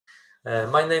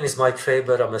My name is Mike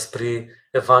Faber. I'm a Spree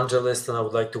evangelist, and I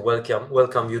would like to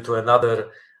welcome you to another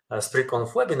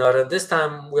SpreeConf webinar. And this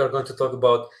time we are going to talk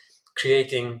about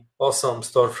creating awesome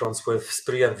storefronts with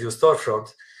Spree and Vue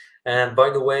Storefront. And by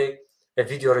the way, a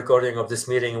video recording of this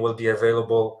meeting will be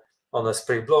available on a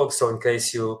Spree blog. So in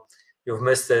case you've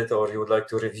missed it or you would like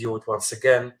to review it once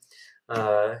again,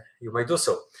 you may do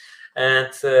so.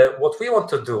 And what we want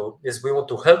to do is we want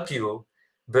to help you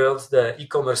build the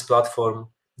e-commerce platform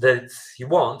that you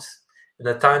want in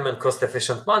a time and cost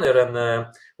efficient manner. And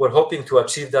we're hoping to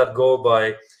achieve that goal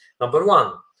by, number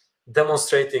one,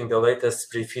 demonstrating the latest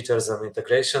Spree features and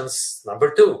integrations.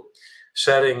 Number two,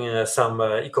 sharing some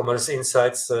e-commerce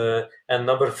insights. And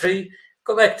number three,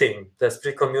 connecting the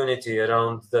Spree community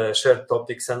around the shared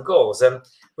topics and goals. And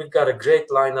we've got a great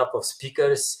lineup of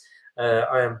speakers.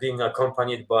 I am being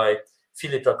accompanied by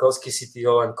Filip Rakowski,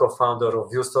 CTO and co-founder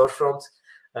of Vue Storefront,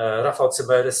 Rafał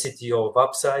Cyberys, CTO of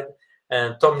Upside,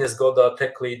 and Tom Niezgoda,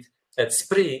 tech lead at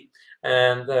Spree.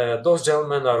 And those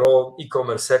gentlemen are all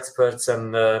e-commerce experts,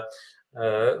 and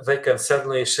they can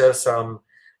certainly share some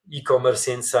e-commerce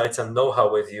insights and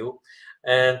know-how with you.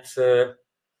 And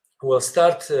we'll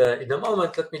start in a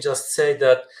moment. Let me just say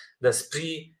that the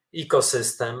Spree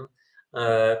ecosystem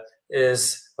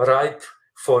is ripe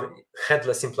for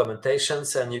headless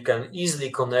implementations, and you can easily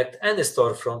connect any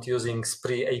storefront using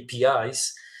Spree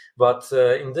APIs. But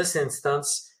in this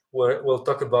instance, we'll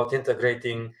talk about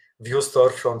integrating Vue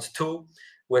Storefront 2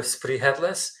 with Spree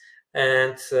Headless.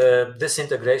 And this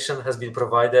integration has been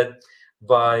provided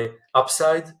by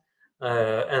Upside,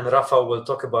 and Rafał will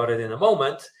talk about it in a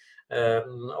moment.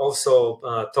 Also,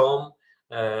 Tom,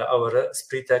 our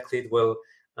Spree tech lead, will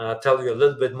tell you a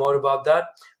little bit more about that.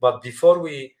 But before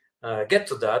we get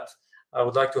to that, I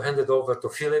would like to hand it over to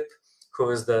Filip, who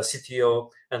is the CTO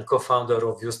and co-founder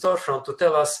of Vue Storefront, to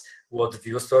tell us what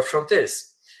Vue Storefront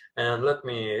is. And let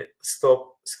me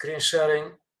stop screen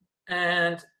sharing,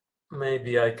 and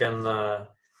maybe I can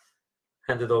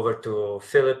hand it over to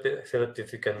Filip. Filip,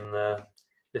 if you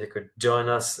could join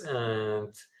us,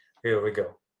 and here we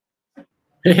go.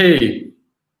 Hey,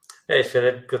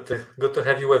 Filip, good to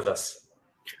have you with us.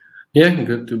 Yeah,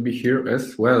 good to be here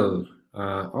as well.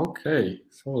 Okay,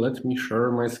 so let me share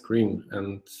my screen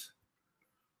and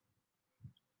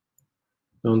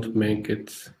don't make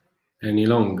it any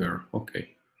longer.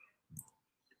 Okay.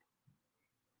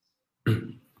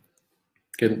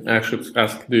 I should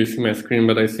ask, do you see my screen?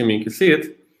 But I assuming you see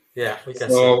it. Yeah, we can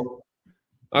see it.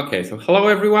 Okay, so hello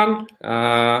everyone.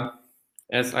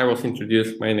 As I was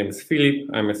introduced, my name is Filip.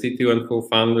 I'm a CTO and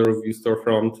co-founder of Vue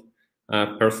Storefront.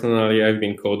 Personally, I've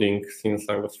been coding since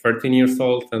I was 13 years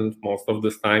old, and most of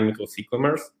this time it was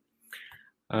e-commerce.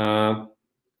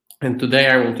 And today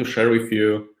I want to share with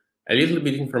you a little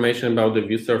bit information about the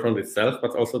Vue Storefront itself,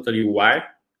 but also tell you why,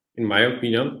 in my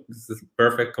opinion, this is a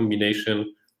perfect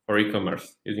combination for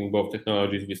e-commerce using both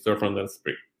technologies, Vue Storefront and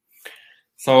Spree.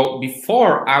 So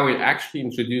before I will actually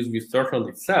introduce Vue Storefront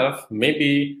itself,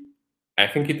 maybe I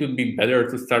think it would be better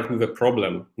to start with a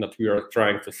problem that we are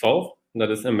trying to solve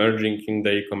that is emerging in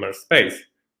the e-commerce space.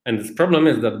 And this problem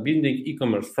is that building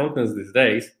e-commerce frontends these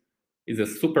days is a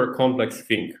super complex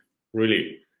thing,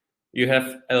 really. You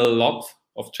have a lot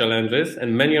of challenges,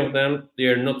 and many of them, they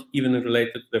are not even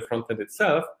related to the frontend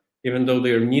itself, even though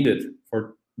they are needed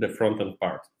for the frontend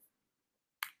part.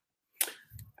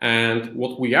 And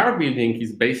what we are building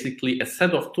is basically a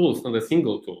set of tools, not a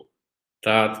single tool,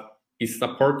 that is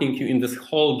supporting you in this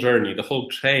whole journey, the whole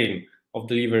chain of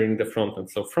delivering the front end.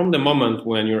 So from the moment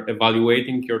when you're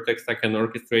evaluating your tech stack and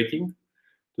orchestrating,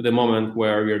 to the moment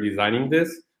where you're designing this,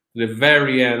 to the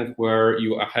very end where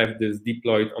you have this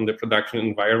deployed on the production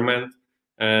environment,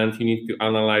 and you need to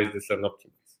analyze this and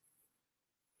optimize.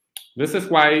 This is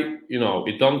why you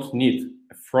don't need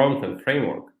a front-end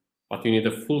framework, but you need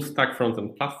a full stack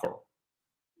front-end platform.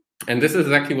 And this is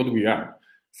exactly what we are.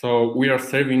 So we are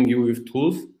serving you with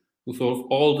tools to solve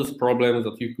all these problems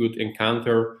that you could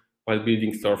encounter while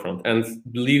building Storefront. And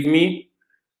believe me,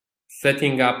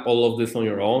 setting up all of this on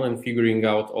your own and figuring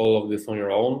out all of this on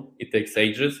your own, it takes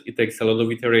ages, it takes a lot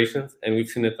of iterations, and we've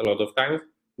seen it a lot of times.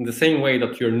 In the same way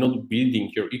that you're not building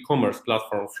your e-commerce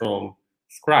platform from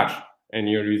scratch and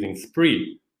you're using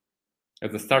Spree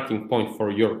as a starting point for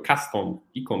your custom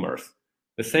e-commerce,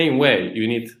 the same way you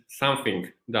need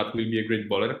something that will be a great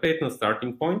boilerplate and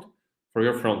starting point for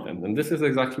your front end. And this is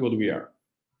exactly what we are.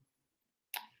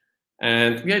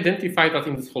 And we identified that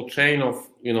in this whole chain of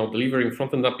delivering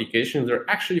front-end applications, there are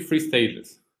actually 3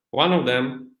 stages. One of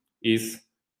them is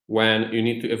when you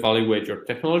need to evaluate your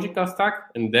technological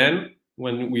stack, and then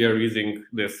when we are using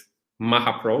this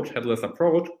MAH approach, headless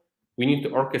approach, we need to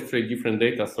orchestrate different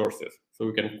data sources. So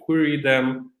we can query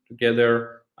them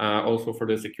together, also for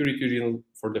the security reasons,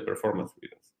 for the performance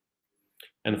reasons.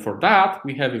 And for that,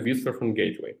 we have a Vue Storefront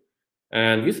Gateway.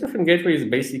 And Vue Storefront Gateway is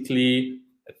basically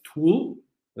a tool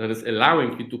that is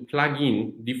allowing you to plug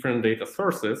in different data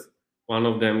sources. One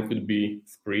of them could be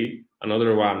Spree,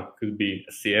 another one could be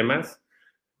a CMS,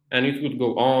 and it would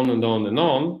go on and on and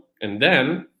on. And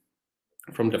then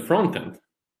from the front end,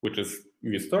 which is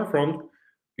Vue Storefront,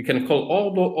 you can call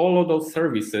all of those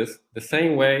services the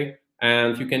same way,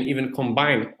 and you can even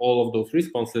combine all of those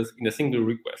responses in a single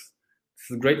request.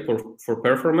 This is great for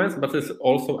performance, but it's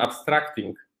also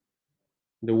abstracting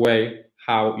the way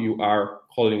how you are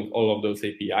calling all of those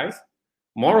APIs.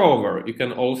 Moreover, you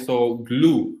can also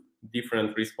glue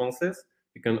different responses.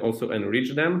 You can also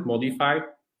enrich them, modify.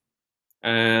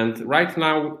 And right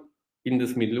now, in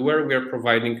this middleware, we are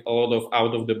providing a lot of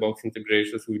out-of-the-box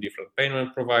integrations with different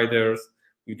payment providers,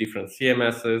 with different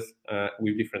CMSs,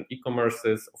 with different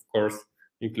e-commerces, of course,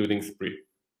 including Spree.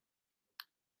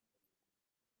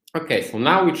 Okay, so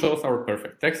now we chose our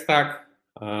perfect tech stack.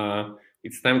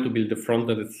 It's time to build the front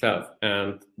end itself.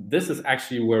 And this is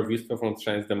actually where Vue Storefront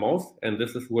shines the most. And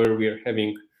this is where we're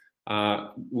adding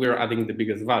the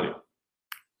biggest value.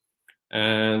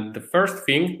 And the first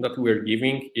thing that we're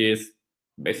giving is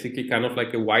basically kind of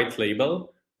like a white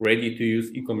label, ready to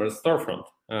use e-commerce storefront,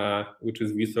 which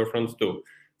is Vue Storefront 2.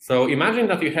 So imagine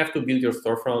that you have to build your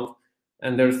storefront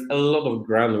and there's a lot of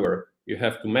groundwork you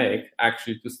have to make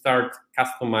actually to start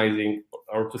customizing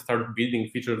or to start building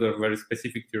features that are very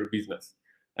specific to your business.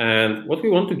 And what we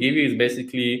want to give you is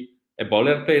basically a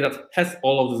boilerplate that has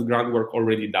all of this groundwork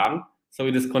already done. So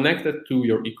it is connected to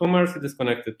your e-commerce, it is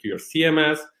connected to your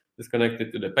CMS, it is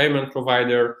connected to the payment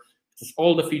provider. It's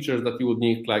all the features that you would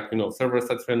need, like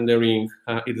server-side rendering.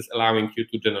 It is allowing you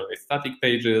to generate static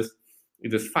pages.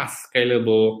 It is fast,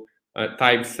 scalable,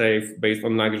 type safe based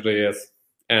on Next.js.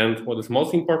 And what is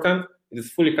most important, it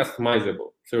is fully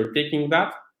customizable. So you're taking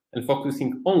that and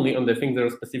focusing only on the things that are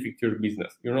specific to your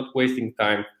business. You're not wasting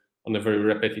time on a very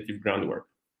repetitive groundwork.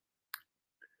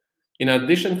 In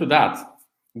addition to that,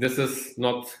 this is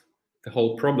not the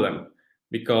whole problem,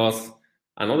 because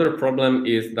another problem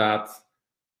is that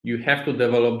you have to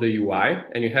develop the UI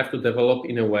and you have to develop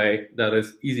in a way that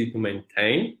is easy to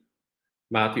maintain,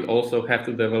 but you also have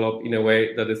to develop in a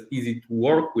way that is easy to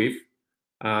work with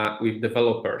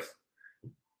developers.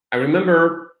 I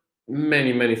remember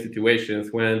many situations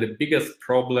when the biggest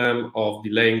problem of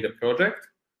delaying the project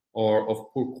or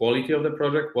of poor quality of the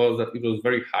project was that it was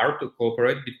very hard to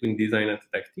cooperate between design and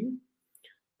tech team.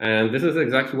 And this is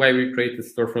exactly why we created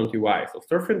Storefront UI. So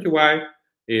Storefront UI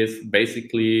is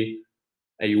basically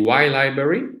a UI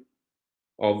library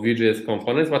of Vue.js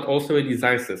components, but also a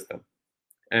design system.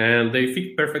 And they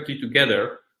fit perfectly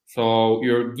together. So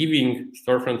you're giving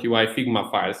Storefront UI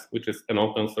Figma files, which is an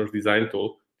open source design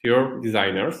tool, to your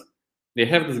designers. They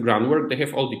have this groundwork, they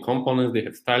have all the components, they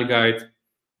have style guide,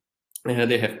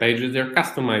 they have pages, they're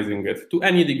customizing it to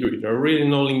any degree. There are really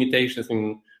no limitations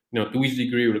in to which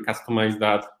degree you will customize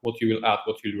that, what you will add,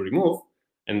 what you will remove.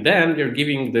 And then you're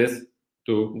giving this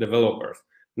to developers.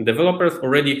 And developers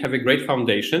already have a great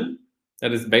foundation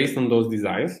that is based on those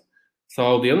designs.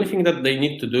 So the only thing that they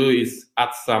need to do is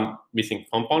add some missing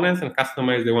components and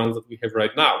customize the ones that we have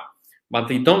right now. But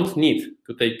they don't need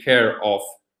to take care of,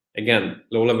 again,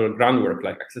 low-level groundwork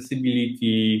like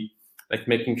accessibility, like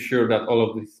making sure that all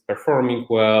of this is performing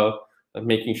well, and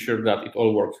making sure that it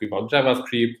all works without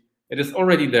JavaScript. It is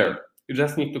already there. You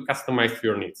just need to customize to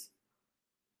your needs.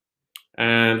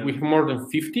 And we have more than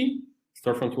 50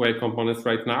 Storefront UI components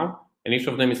right now, and each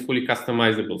of them is fully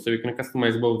customizable. So you can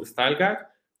customize both the style guide,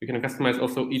 you can customize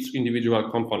also each individual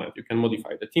component. You can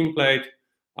modify the template,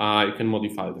 you can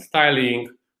modify the styling,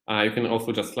 you can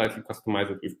also just slightly customize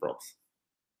it with props.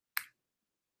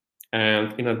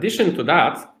 And in addition to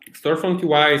that, Storefront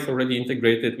UI is already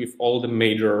integrated with all the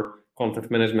major content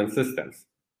management systems.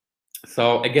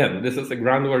 So again, this is a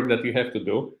groundwork that you have to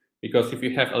do, because if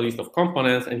you have a list of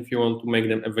components and if you want to make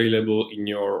them available in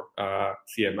your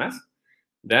CMS,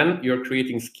 then you're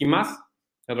creating schemas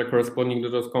that are corresponding to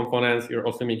those components. You're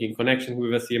also making connections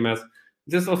with a CMS.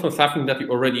 This is also something that you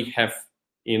already have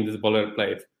in this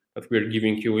boilerplate that we're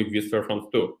giving you with Vue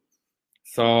Storefront 2.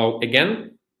 So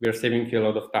again, we're saving you a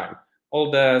lot of time. All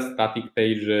the static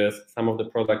pages, some of the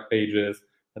product pages,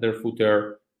 other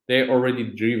footer, they're already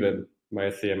driven by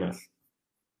a CMS.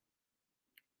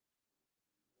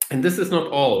 And this is not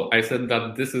all. I said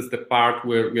that this is the part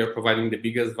where we are providing the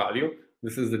biggest value.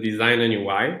 This is the design and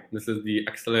UI. This is the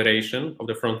acceleration of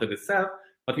the front end itself.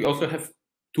 But we also have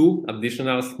two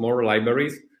additional small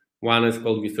libraries. One is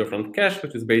called Vue Storefront Cache,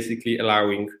 which is basically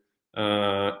allowing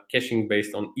caching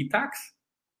based on e-tags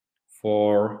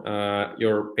for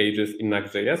your pages in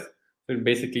Next.js. So you're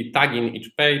basically tagging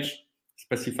each page,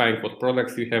 specifying what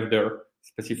products you have there,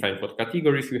 specifying what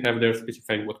categories you have there,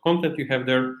 specifying what content you have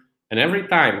there. And every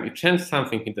time you change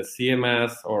something in the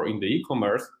CMS or in the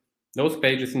e-commerce, those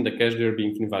pages in the cache are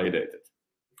being invalidated.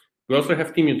 We also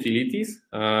have team utilities,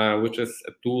 which is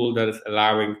a tool that is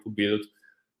allowing to build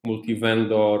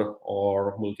multi-vendor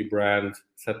or multi-brand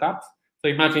setups. So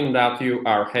imagine that you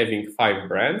are having 5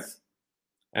 brands,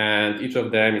 and each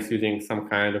of them is using some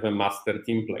kind of a master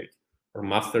template or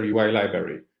master UI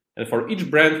library. And for each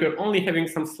brand, you're only having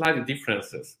some slight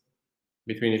differences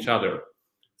between each other.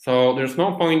 So there's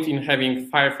no point in having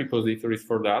 5 repositories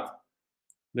for that.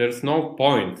 There's no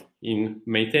point in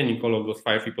maintaining all of those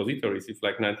 5 repositories if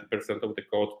like 90% of the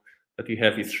code that you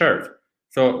have is shared.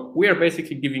 So we are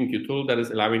basically giving you a tool that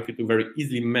is allowing you to very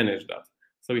easily manage that.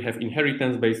 So we have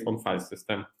inheritance based on file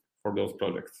system for those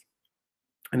projects.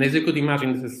 And as you could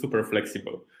imagine, this is super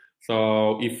flexible.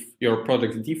 So if your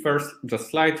project differs just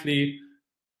slightly,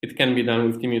 it can be done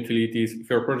with team utilities. If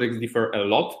your projects differ a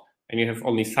lot and you have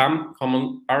only some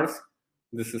common parts,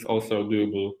 this is also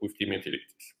doable with team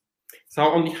utilities. So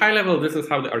on the high level, this is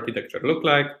how the architecture looks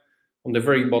like. On the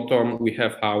very bottom, we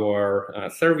have our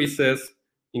services.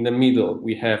 In the middle,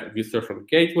 we have Vue Storefront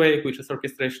Gateway, which is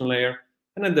orchestration layer.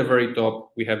 And at the very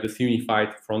top, we have this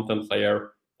unified front-end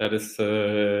layer that is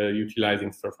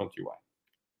utilizing Storefront UI.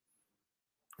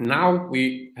 Now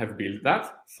we have built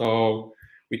that. So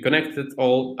we connected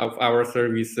all of our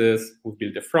services, we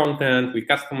built the front end, we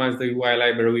customized the UI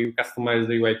library, we customized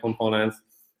the UI components,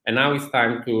 and now it's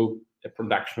time to a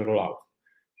production rollout.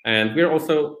 And we're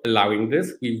also allowing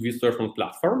this with Vue Storefront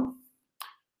platform.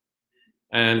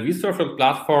 And Vue Storefront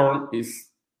platform is,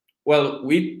 well,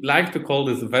 we like to call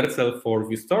this Vercel for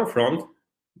Vue Storefront,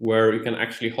 where you can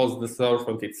actually host the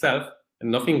storefront itself and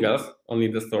nothing else, only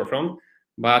the storefront.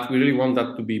 But we really want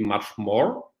that to be much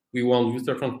more. We want Vue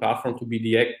Storefront platform to be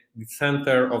the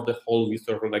center of the whole Vue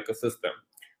Storefront ecosystem,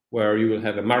 where you will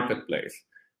have a marketplace,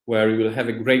 where you will have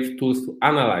a great tools to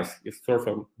analyze your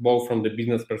storefront, both from the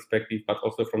business perspective, but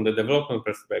also from the development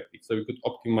perspective, so you could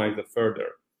optimize it further,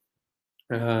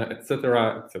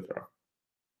 etc., etc.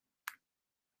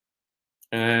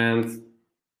 And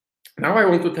now I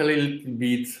want to tell a little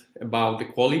bit about the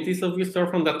qualities of Vue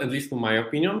Storefront that, at least in my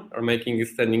opinion, are making it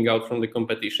standing out from the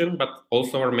competition, but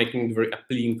also are making it very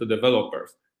appealing to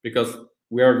developers, because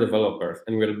we are developers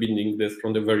and we are building this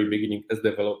from the very beginning as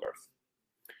developers.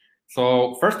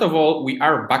 So first of all, we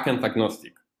are backend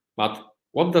agnostic. But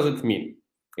what does it mean?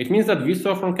 It means that Vue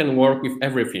Storefront can work with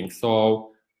everything.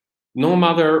 So no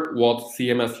matter what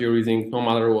CMS you're using, no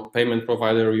matter what payment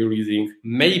provider you're using,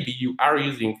 maybe you are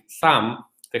using some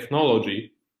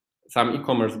technology, some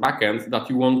e-commerce backends that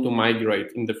you want to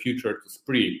migrate in the future to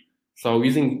Spree. So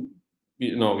using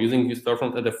Vue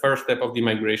Storefront at the first step of the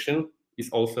migration is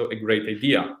also a great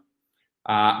idea.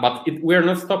 But we're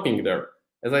not stopping there.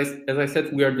 As I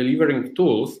said, we are delivering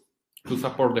tools to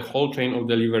support the whole chain of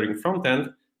delivering front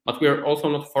end, but we are also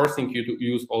not forcing you to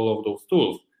use all of those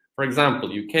tools. For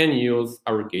example, you can use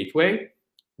our gateway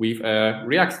with a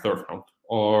React storefront,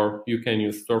 or you can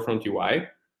use Storefront UI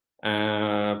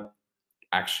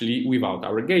actually without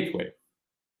our gateway.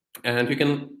 And you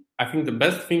can, I think the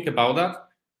best thing about that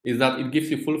is that it gives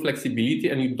you full flexibility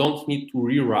and you don't need to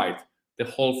rewrite the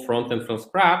whole front end from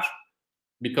scratch,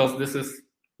 because this is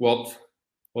what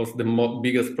was the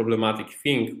biggest problematic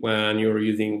thing when you're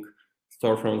using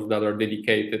storefronts that are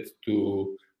dedicated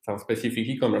to some specific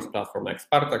e-commerce platform like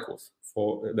Spartacus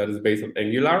that is based on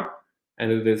Angular,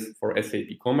 and it is for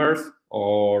SAP Commerce,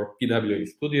 or PWA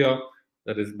Studio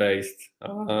that is based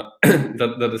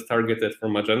that is targeted for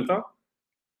Magento.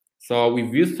 So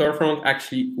with Vue Storefront,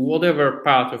 actually, whatever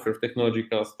part of your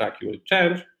technological stack you will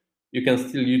change, you can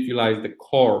still utilize the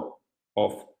core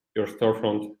of your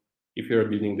storefront if you're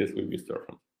building this with Vue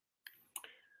Storefront.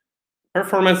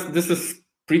 Performance, this is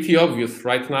pretty obvious.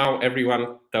 Right now,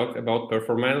 everyone talks about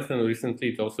performance, and recently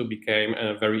it also became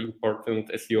a very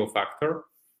important SEO factor.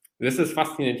 This is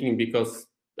fascinating because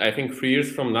I think 3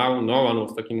 years from now, no one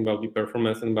was talking about the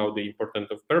performance and about the importance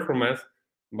of performance.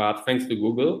 But thanks to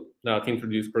Google that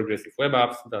introduced progressive web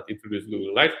apps, that introduced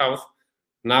Google Lighthouse,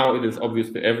 now it is obvious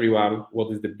to everyone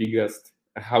what is the biggest,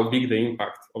 how big the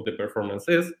impact of the performance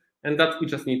is, and that we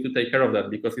just need to take care of that,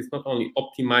 because it's not only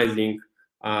optimizing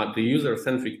the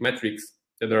user-centric metrics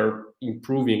that are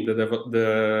improving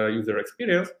the user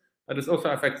experience, but it's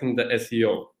also affecting the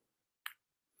SEO.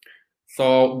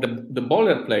 So the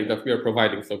boilerplate that we are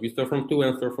providing, so Vue Storefront 2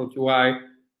 and Storefront UI,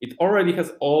 it already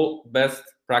has all best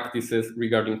practices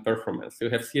regarding performance. You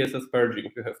have CSS purging,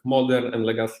 you have modern and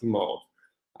legacy mode,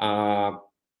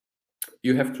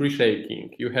 you have tree shaking,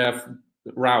 you have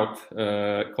route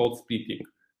code splitting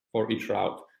for each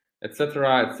route,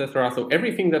 etc., etc. So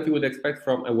everything that you would expect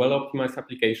from a well-optimized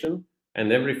application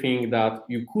and everything that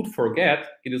you could forget,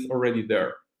 it is already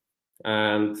there.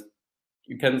 And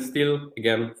you can still,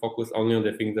 again, focus only on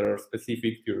the things that are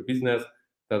specific to your business,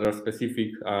 that are specific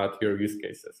to your use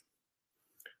cases.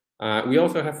 We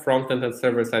also have front-end and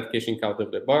server-side caching out of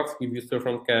the box with Vue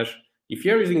Storefront Cache. If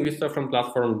you're using Vue Storefront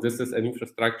platform, this is an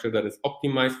infrastructure that is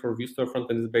optimized for Vue Storefront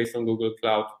and is based on Google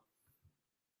Cloud.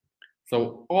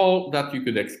 So all that you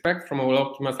could expect from a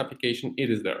well-optimized application, it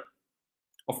is there.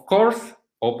 Of course,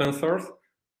 open source.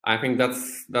 I think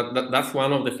that's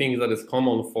one of the things that is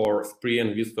common for Spree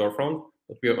and Vue Storefront,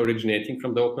 that we are originating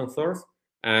from the open source.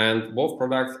 And both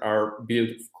products are built,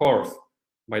 of course,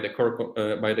 by the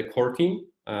core team,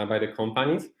 by the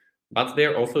companies, but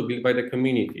they're also built by the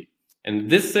community. And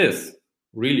this is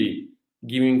really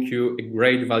giving you a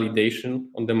great validation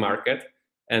on the market.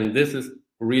 And this is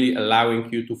really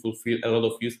allowing you to fulfill a lot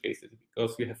of use cases,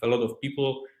 because you have a lot of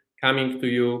people coming to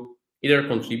you, either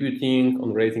contributing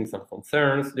on raising some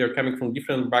concerns. They're coming from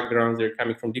different backgrounds, they're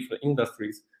coming from different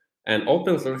industries. And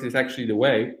open source is actually the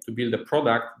way to build a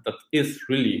product that is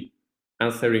really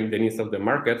answering the needs of the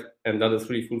market and that is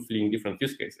really fulfilling different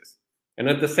use cases. And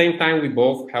at the same time, we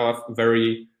both have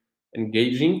very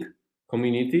engaging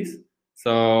communities.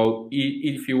 So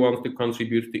if you want to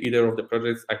contribute to either of the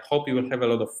projects, I hope you will have a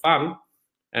lot of fun,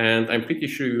 and I'm pretty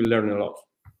sure you will learn a lot.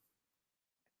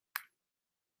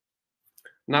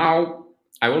 Now,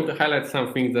 I want to highlight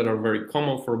some things that are very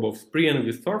common for both Spree and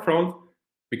Vue Storefront,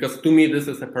 because to me, this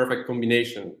is a perfect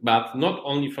combination, but not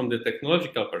only from the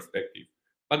technological perspective,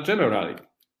 but generally,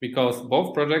 because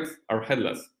both projects are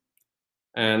headless.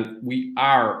 And we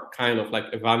are kind of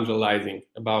like evangelizing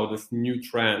about this new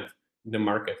trend in the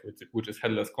market, which is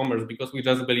headless commerce, because we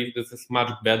just believe this is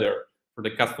much better for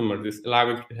the customer. This is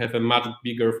allowing you to have a much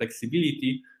bigger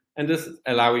flexibility, and this is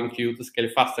allowing you to scale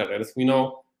faster. And as we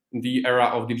know, in the era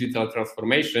of digital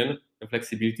transformation, the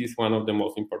flexibility is one of the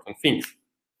most important things.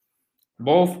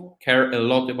 Both care a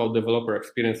lot about developer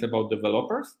experience, about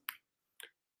developers.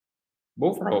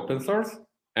 Both are open source,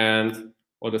 and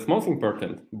what is most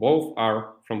important, both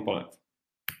are from Poland.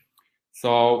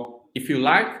 So if you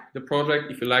like the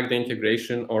project, if you like the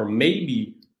integration, or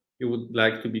maybe you would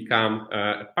like to become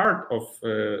a part of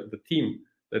the team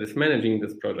that is managing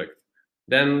this project,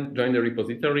 then join the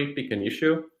repository, pick an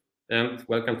issue, and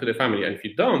welcome to the family. And if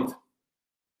you don't,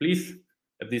 please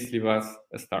at least leave us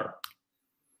a star.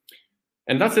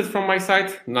 And that's it from my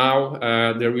side. Now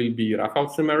there will be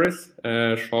Rafał Cymerys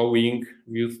showing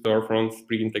Vue Storefront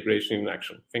Spree integration in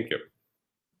action. Thank you.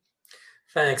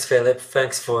 Thanks, Philip.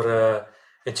 Thanks for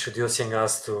introducing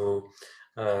us to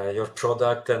your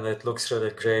product, and it looks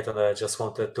really great. And I just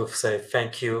wanted to say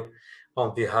thank you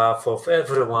on behalf of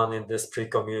everyone in the Spree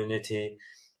community.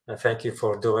 And thank you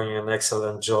for doing an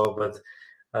excellent job at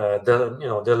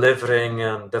delivering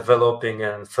and developing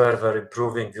and further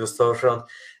improving Vue Storefront.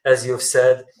 As you've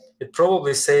said, it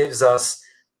probably saves us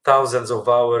thousands of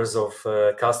hours of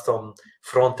custom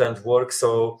front-end work.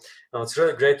 So it's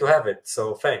really great to have it.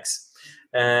 So thanks.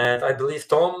 And I believe,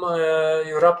 Tom,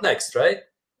 you're up next, right?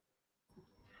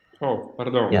 Oh,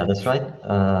 pardon. Yeah, that's right.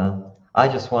 I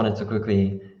just wanted to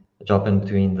quickly jump in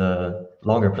between the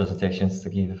longer presentations to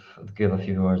give a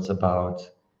few words about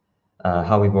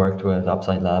how we worked with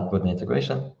Upside Lab with the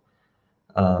integration.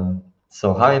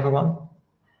 So hi, everyone.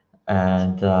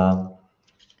 And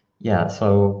yeah,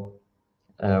 so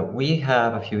we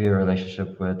have a few-year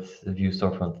relationship with the Vue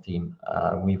Storefront team.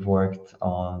 We've worked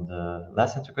on the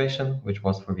last integration, which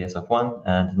was for VSF1,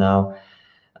 and now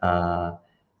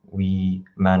we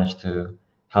managed to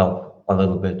help a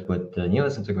little bit with the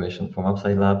newest integration from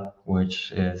Upside Lab,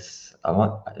 which is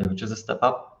a step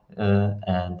up,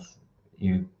 and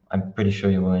I'm pretty sure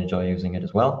you will enjoy using it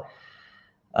as well.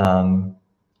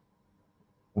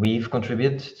 We've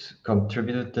contributed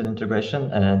to the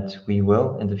integration, and we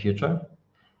will in the future.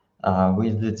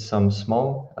 We did some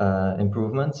small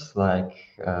improvements, like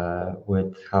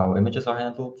with how images are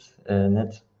handled in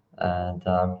it, and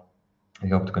we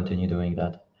hope to continue doing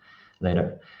that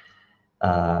later.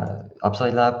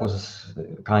 Upside Lab was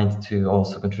kind to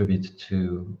also contribute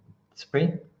to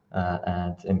Spree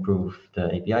and improve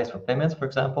the APIs for payments, for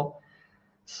example.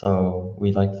 So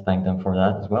we'd like to thank them for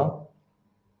that as well.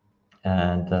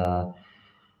 And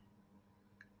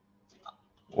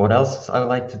what else I would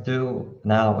like to do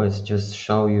now is just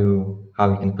show you how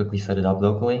you can quickly set it up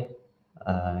locally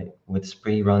with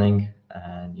Spree running,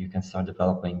 and you can start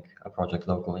developing a project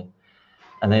locally.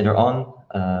 And later on,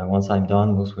 once I'm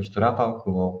done, we'll switch to Rafał,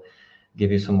 who will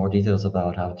give you some more details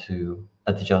about how to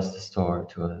adjust the store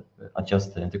to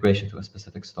adjust the integration to a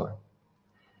specific store.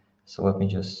 So let me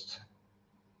just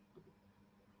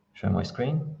share my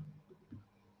screen.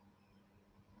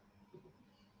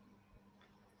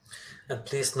 And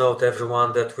please note,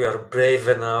 everyone, that we are brave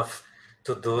enough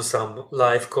to do some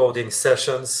live coding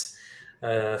sessions.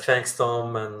 Thanks,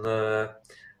 Tom, and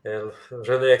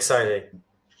really exciting.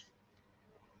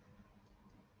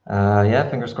 Yeah,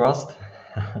 fingers crossed.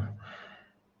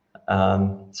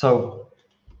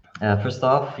 First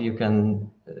off, you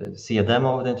can see a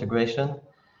demo of the integration.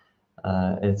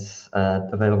 It's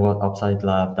available at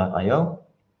upsidelab.io.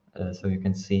 So you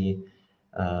can see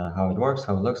how it works,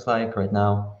 how it looks like right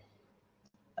now.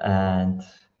 And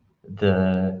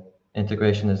the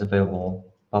integration is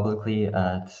available publicly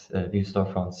at Vue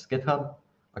Storefront's GitHub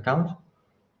account.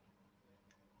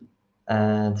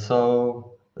 And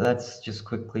so let's just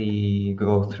quickly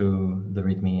go through the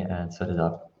README and set it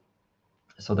up.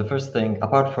 So the first thing,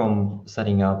 apart from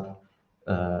setting up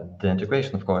the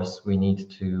integration, of course, we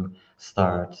need to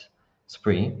start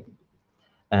Spree.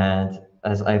 And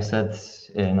as I've said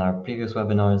in our previous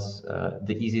webinars,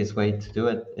 the easiest way to do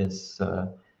it is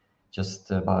just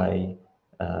by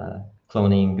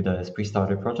cloning the Spree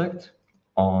starter project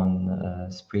on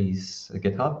Spree's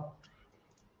GitHub.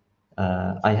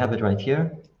 I have it right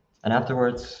here. And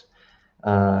afterwards,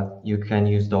 you can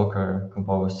use Docker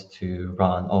Compose to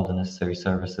run all the necessary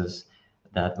services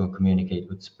that will communicate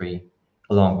with Spree,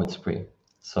 along with Spree.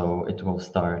 So it will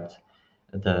start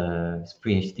the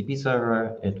Spree HTTP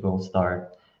server, it will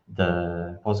start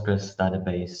the Postgres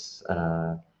database,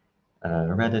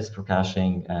 Redis for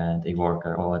caching, and a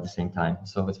worker all at the same time.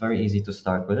 So it's very easy to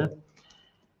start with it.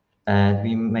 And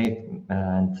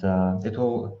it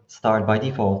will start by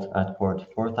default at port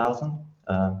 4000.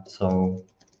 So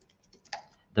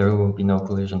there will be no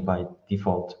collision by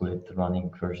default with the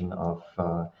running version of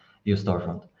Vue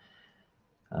Storefront.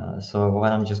 So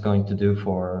what I'm just going to do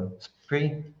for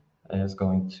Spree is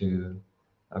going to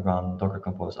run Docker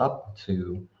Compose up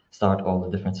to start all the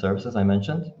different services I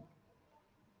mentioned.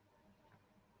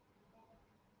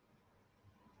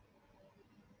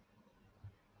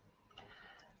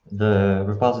 The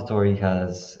repository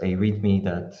has a README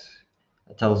that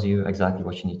tells you exactly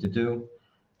what you need to do.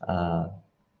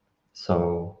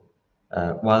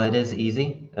 While it is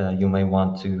easy, you may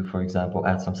want to, for example,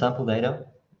 add some sample data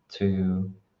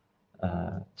to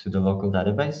the local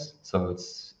database. So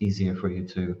it's easier for you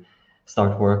to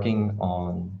start working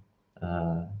on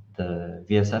the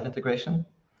VSF integration.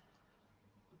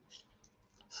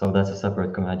 So that's a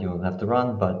separate command you will have to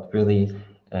run, but really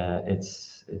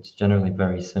it's generally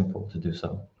very simple to do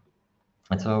so.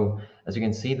 And so as you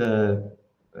can see, the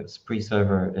Spree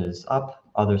server is up.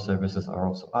 Other services are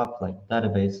also up, like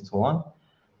database and so on,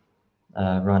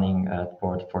 running at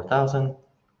port 4000.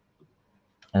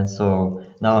 And so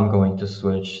now I'm going to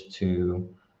switch to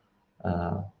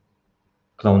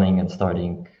cloning and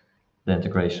starting the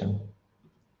integration.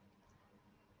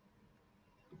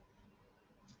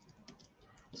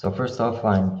 So first off,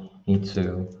 I need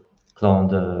to clone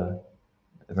the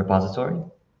repository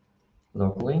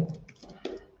locally.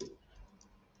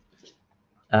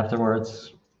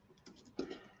 Afterwards,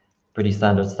 pretty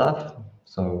standard stuff.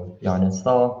 So yarn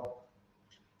install.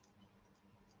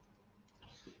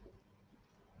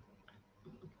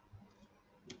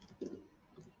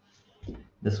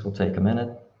 This will take a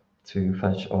minute to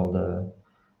fetch all the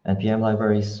NPM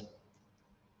libraries.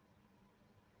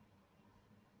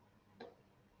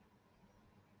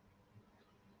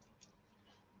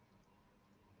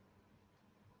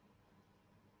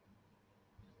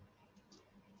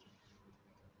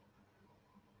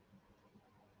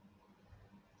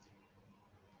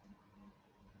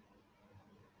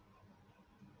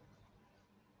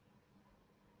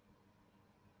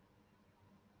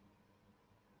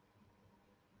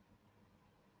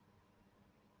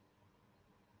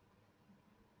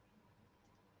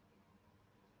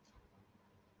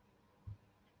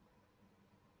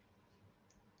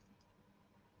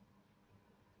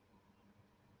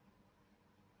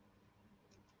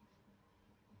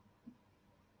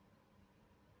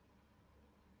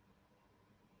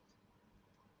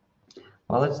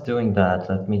 While it's doing that,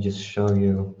 let me just show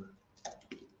you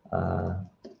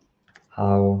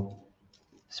how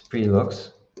Spree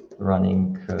looks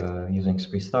running using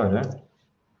Spree Starter.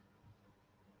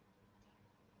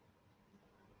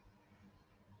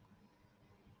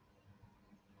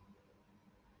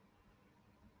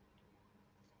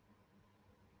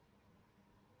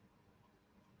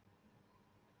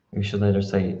 We should later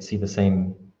see the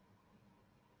same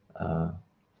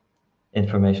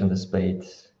information displayed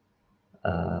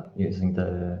using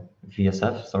the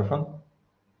VSF storefront.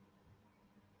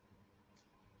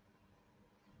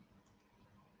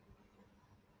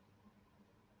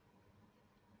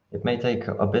 It may take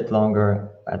a bit longer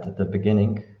at the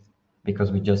beginning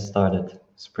because we just started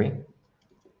Spree.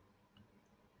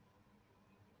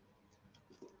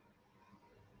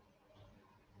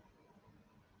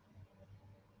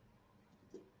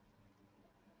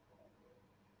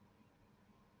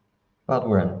 But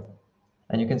we're in.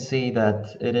 And you can see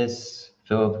that it is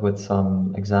filled with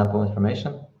some example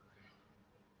information.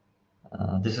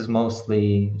 This is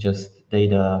mostly just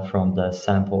data from the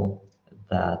sample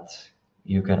that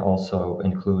you can also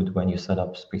include when you set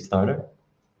up Spree Starter.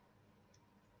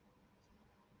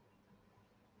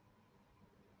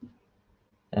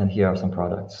 And here are some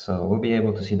products. So we'll be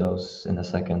able to see those in a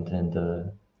second in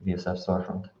the VSF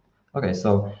storefront. Okay,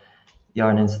 so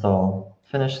yarn install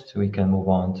finished. We can move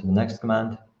on to the next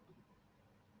command.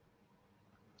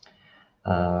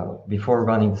 Before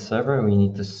running the server, we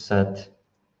need to set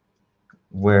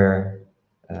where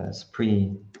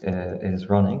Spree is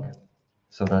running.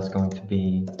 So that's going to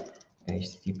be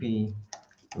HTTP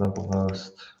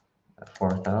localhost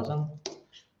 4000.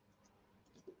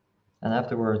 And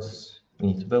afterwards, we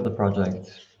need to build a project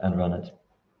and run it.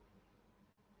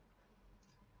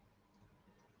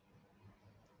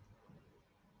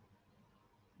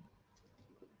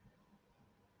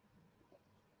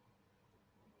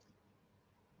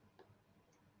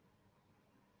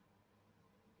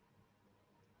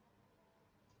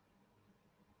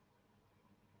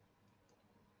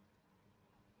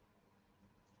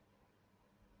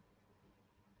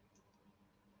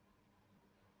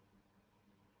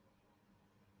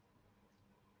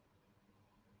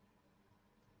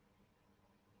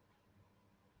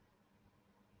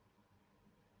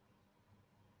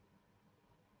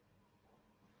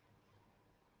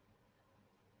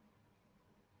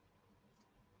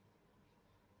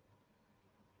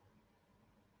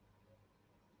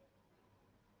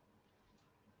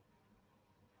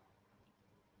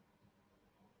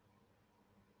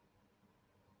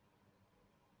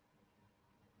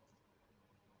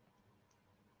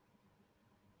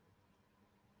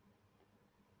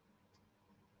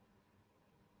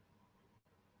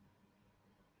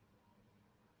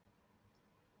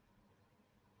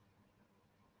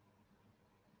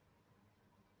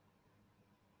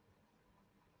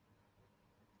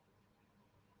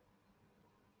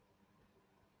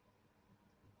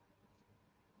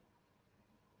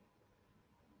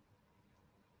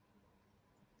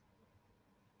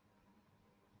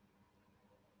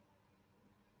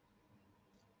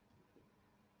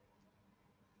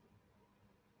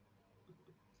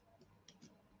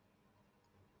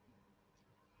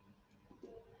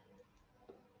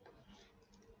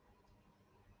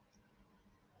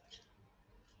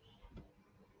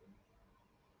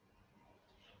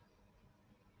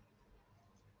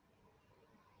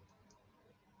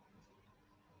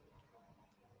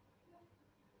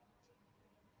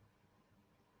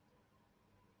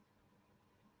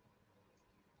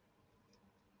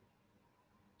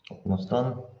 Almost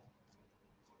done.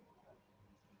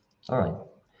 All right,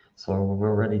 so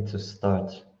we're ready to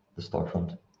start the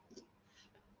storefront.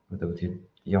 We'll go to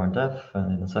yarn dev,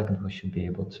 and in a second we should be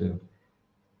able to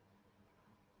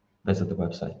visit the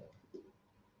website.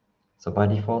 So by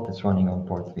default, it's running on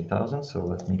port 3000, so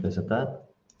let me visit that.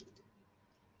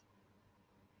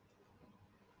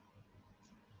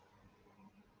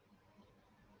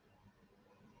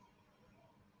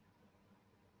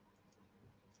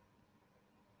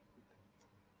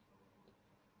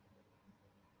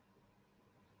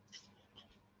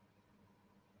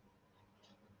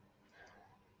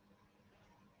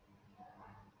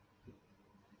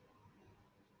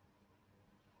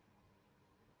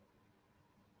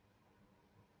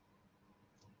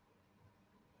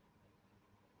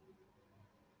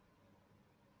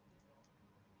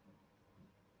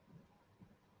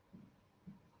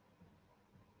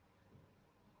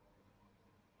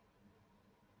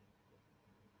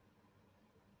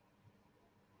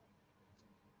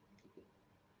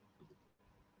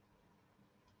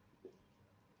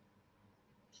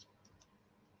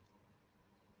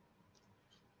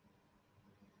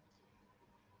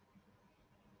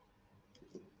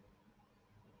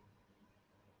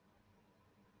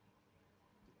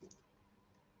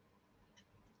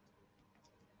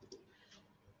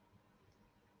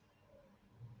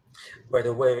 By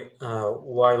the way,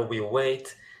 while we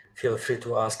wait, feel free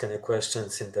to ask any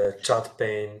questions in the chat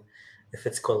pane. If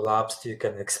it's collapsed, you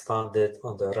can expand it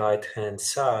on the right-hand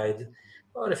side.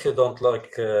 Or if you don't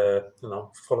like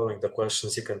following the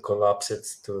questions, you can collapse it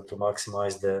to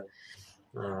maximize the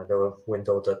the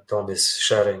window that Tom is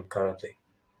sharing currently.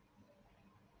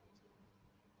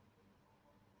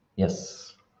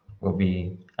 Yes, we'll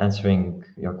be answering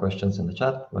your questions in the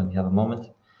chat when you have a moment.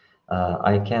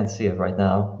 I can't see it right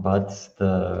now, but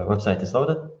the website is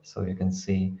loaded, so you can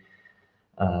see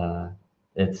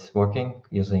it's working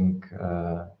using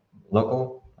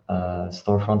local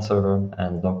storefront server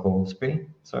and local Spree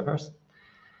servers.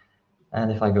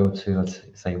 And if I go to, let's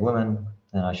say, women,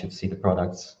 then I should see the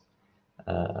products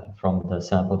from the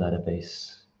sample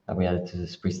database that we added to the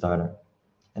Spree starter.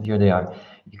 And here they are.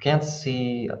 You can't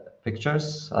see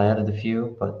pictures. I added a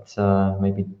few, but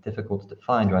maybe difficult to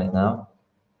find right now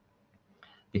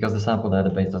because the sample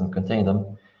database doesn't contain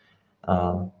them.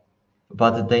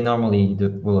 But they normally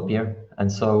will appear. And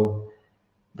so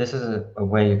this is a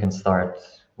way you can start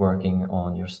working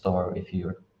on your store if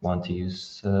you want to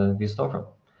use Vue Storefront.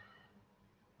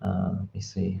 Let me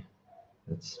see.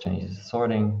 Let's change the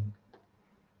sorting.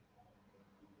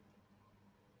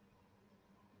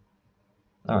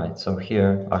 All right, so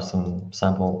here are some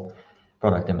sample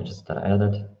product images that I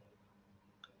added.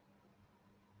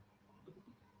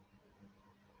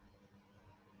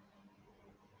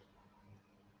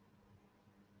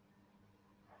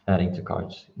 Adding to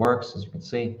carts works, as you can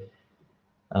see.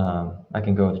 I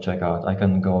can go to checkout. I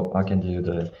can do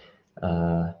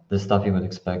the stuff you would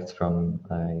expect from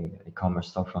a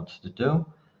e-commerce storefront to do.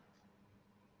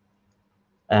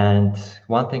 And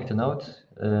one thing to note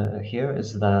here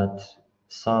is that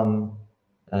some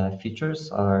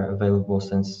features are available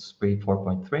since Spree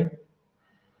 4.3.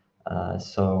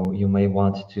 So you may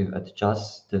want to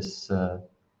adjust this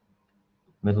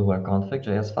middleware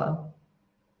config.js file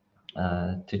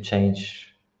to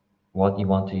change what you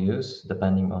want to use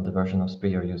depending on the version of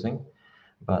Spree you're using.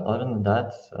 But other than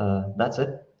that, that's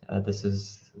it. This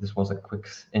was a quick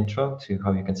intro to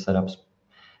how you can set up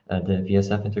the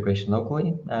VSF integration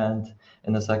locally. And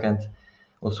in a second,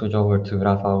 we'll switch over to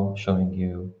Rafał showing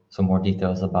you some more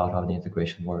details about how the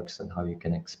integration works and how you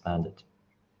can expand it.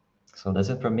 So that's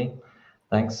it from me.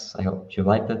 Thanks. I hope you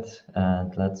liked it,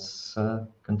 and let's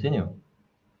continue.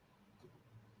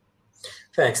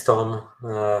 Thanks, Tom.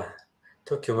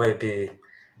 Took you maybe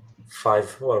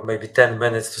 5 or maybe 10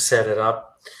 minutes to set it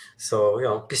up.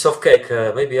 So, piece of cake.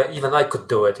 Maybe even I could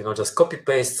do it. Just copy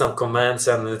paste some commands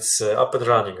and it's up and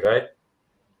running, right?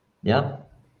 Yeah,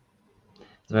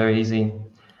 it's very easy,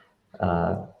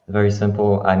 very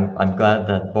simple. I'm glad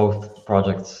that both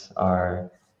projects are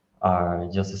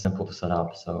just as simple to set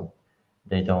up, so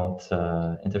they don't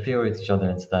interfere with each other.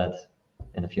 Instead,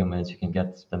 in a few minutes, you can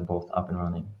get them both up and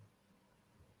running.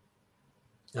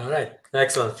 All right,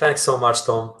 excellent. Thanks so much,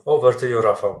 Tom. Over to you,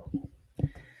 Rafał.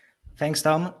 Thanks,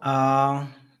 Tom.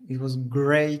 It was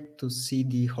great to see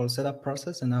the whole setup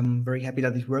process, and I'm very happy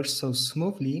that it works so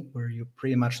smoothly, where you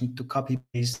pretty much need to copy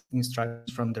paste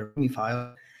instructions from the README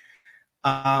file.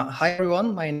 Hi,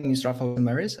 everyone. My name is Rafał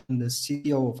Maris. I'm the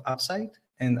CEO of Upside,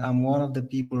 and I'm one of the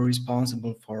people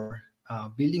responsible for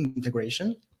building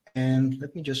integration. And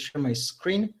let me just share my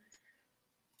screen.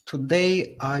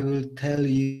 Today, I will tell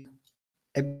you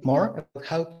a bit more about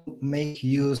how to make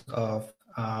use of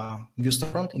Vue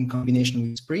Storefront in combination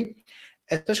with Spree,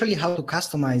 especially how to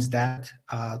customize that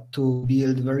to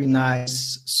build very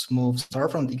nice, smooth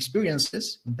storefront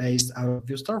experiences based out of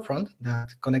Vue Storefront that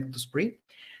connect to Spree,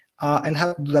 and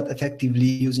how to do that effectively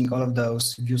using all of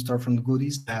those Vue Storefront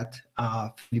goodies that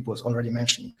Philip was already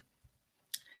mentioning.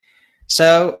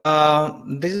 So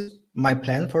this is my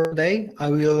plan for today. I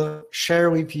will share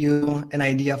with you an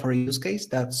idea for a use case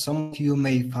that some of you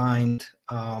may find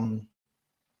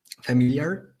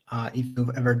familiar if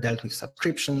you've ever dealt with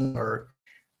subscriptions or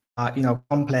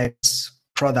complex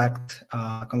product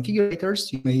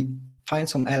configurators. You may find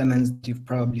some elements that you've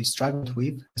probably struggled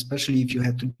with, especially if you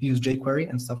had to use jQuery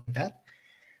and stuff like that.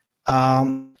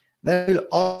 Then I will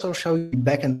also show you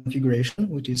backend configuration,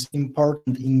 which is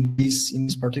important in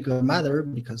this particular matter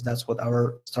because that's what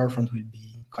our storefront will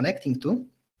be connecting to.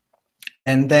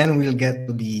 And then we'll get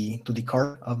to the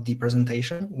core of the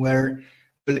presentation, where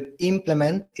we'll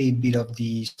implement a bit of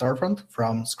the storefront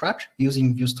from scratch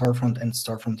using Vue Storefront and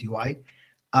Storefront UI.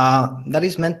 That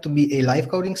is meant to be a live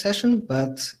coding session,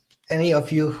 but any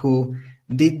of you who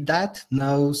did that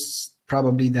knows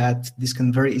probably that this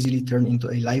can very easily turn into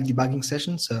a live debugging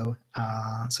session. So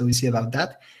we see about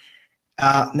that.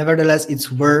 Nevertheless,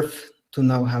 it's worth to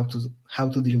know how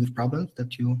to deal with problems that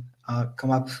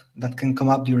can come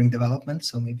up during development.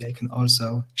 So maybe I can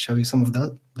also show you some of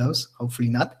those. Hopefully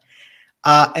not.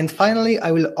 And finally,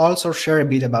 I will also share a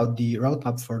bit about the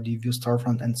roadmap for the Vue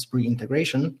Storefront and Spree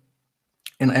integration.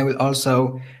 And I will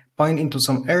also point into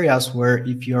some areas where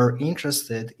if you're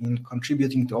interested in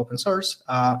contributing to open source,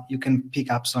 you can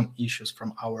pick up some issues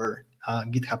from our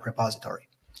GitHub repository.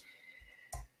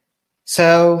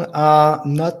 So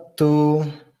not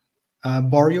to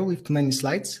bore you with too many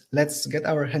slides, let's get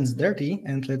our hands dirty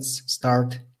and let's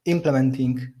start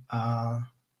implementing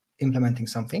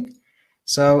something.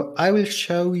 So I will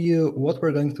show you what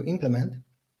we're going to implement.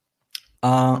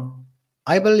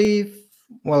 I believe,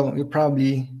 well, you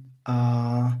probably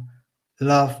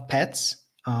love pets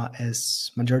as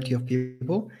majority of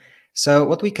people. So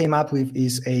what we came up with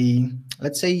is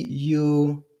let's say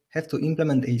you have to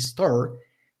implement a store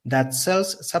that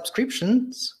sells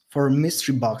subscriptions for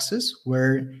mystery boxes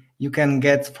where you can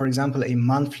get, for example, a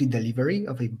monthly delivery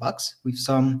of a box with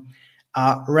some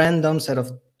random set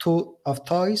of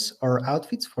toys or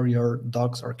outfits for your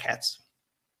dogs or cats.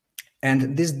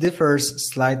 And this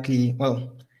differs slightly,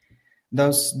 well,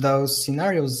 those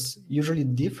scenarios usually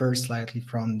differ slightly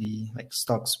from the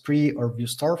stock spree or Vue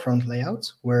Storefront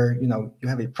layouts, where you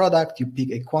have a product, you pick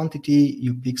a quantity,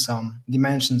 you pick some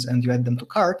dimensions, and you add them to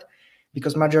cart,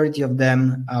 because majority of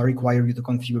them require you to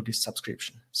configure this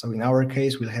subscription. So in our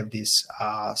case, we'll have this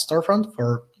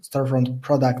storefront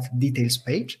product details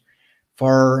page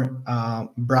for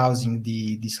browsing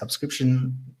the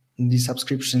subscriptions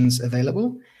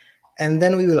available, and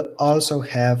then we will also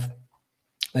have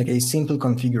like a simple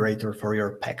configurator for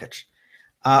your package.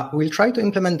 We'll try to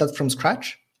implement that from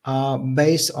scratch.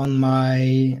 Based on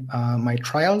my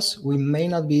trials, we may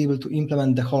not be able to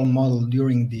implement the whole model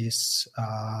during this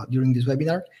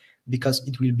webinar because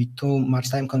it will be too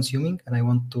much time consuming, and I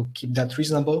want to keep that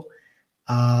reasonable.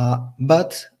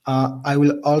 But I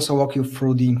will also walk you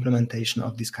through the implementation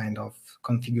of this kind of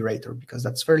configurator because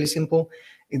that's fairly simple.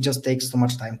 It just takes too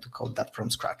much time to code that from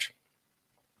scratch.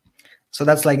 So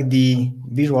that's like the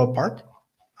visual part,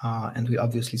 and we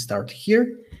obviously start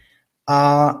here.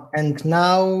 And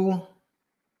now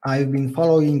I've been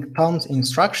following Tom's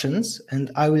instructions, and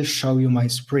I will show you my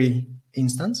spree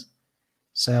instance.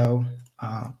 So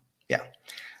yeah,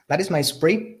 that is my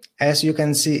spree. As you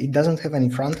can see, it doesn't have any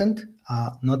front end,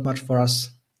 not much for us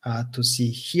to see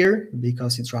here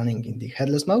because it's running in the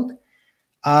headless mode.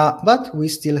 But we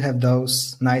still have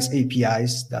those nice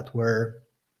APIs that were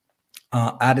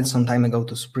added some time ago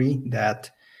to Spree that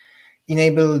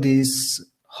enable this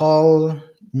whole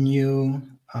new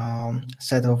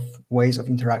set of ways of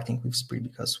interacting with Spree,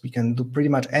 because we can do pretty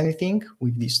much anything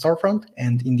with the storefront,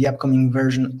 and in the upcoming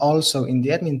version also in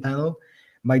the admin panel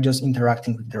by just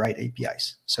interacting with the right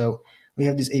APIs. So we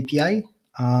have this API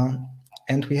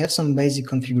and we have some basic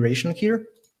configuration here.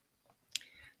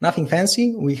 Nothing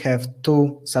fancy. We have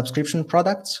two subscription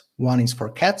products. One is for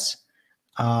cats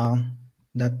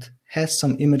that has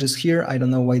some images here. I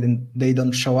don't know why they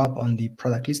don't show up on the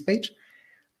product list page.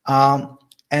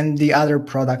 And the other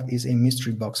product is a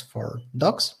mystery box for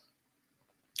dogs.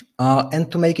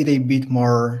 And to make it a bit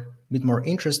more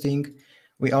interesting,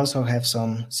 we also have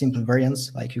some simple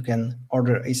variants, like you can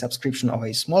order a subscription of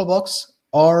a small box,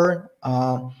 or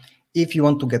if you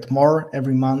want to get more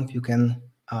every month, you can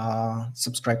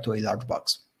subscribe to a large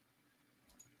box.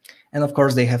 And of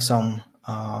course, they have some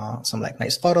like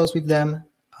nice photos with them.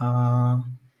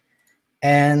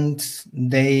 And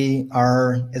they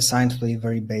are assigned to a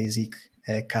very basic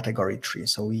category tree.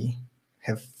 So we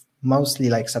have mostly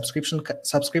like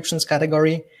subscriptions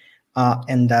category,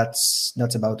 and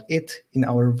that's about it in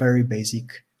our very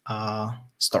basic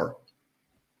store.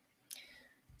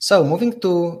 So moving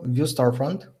to Vue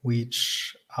Storefront,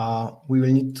 which we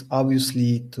will need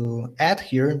obviously to add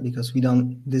here because we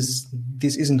don't this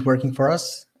isn't working for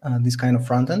us, this kind of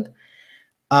front end.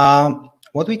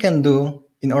 What we can do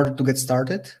in order to get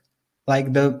started,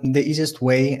 like the easiest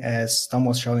way, as Tom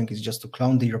was showing, is just to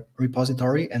clone the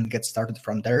repository and get started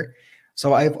from there.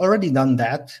 So I've already done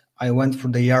that. I went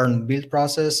through the Yarn build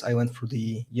process. I went through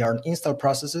the Yarn install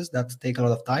processes that take a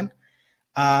lot of time.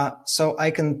 So I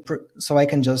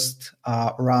can just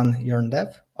run Yarn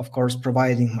dev, of course,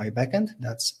 providing my backend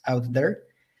that's out there,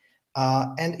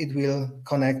 and it will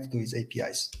connect to its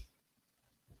APIs.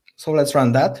 So let's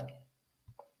run that.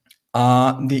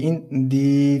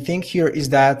 The thing here is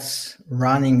that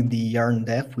running the Yarn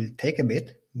dev will take a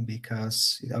bit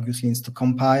because it obviously needs to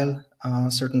compile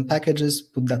certain packages,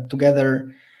 put that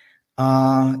together.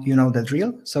 You know the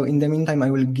drill. So in the meantime,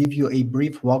 I will give you a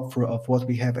brief walkthrough of what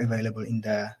we have available in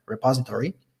the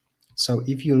repository. So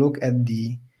if you look at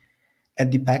the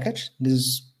package, this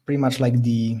is pretty much like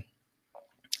the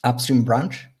upstream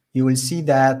branch. You will see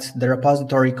that the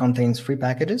repository contains 3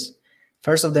 packages.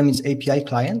 First of them is API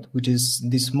client, which is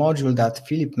this module that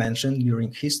Philip mentioned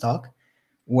during his talk,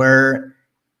 where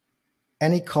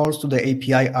any calls to the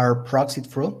API are proxied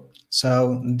through.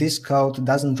 So this code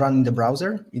doesn't run in the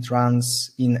browser. It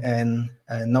runs in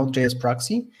a Node.js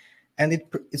proxy, and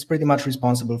it's pretty much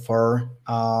responsible for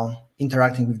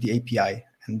interacting with the API.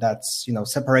 And that's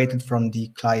separated from the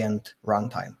client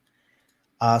runtime.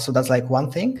 So that's like one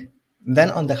thing.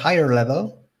 Then on the higher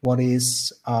level, what we'll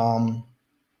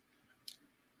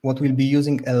be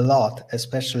using a lot,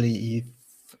 especially if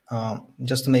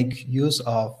just to make use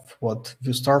of what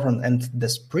Vue Storefront and the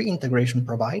Spree integration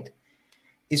provide,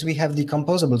 is we have the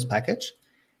composables package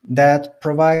that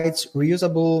provides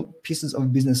reusable pieces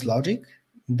of business logic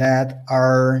that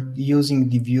are using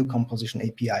the Vue composition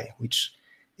API, which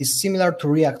is similar to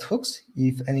React hooks.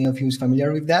 If any of you is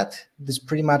familiar with that, this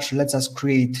pretty much lets us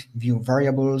create Vue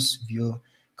variables, Vue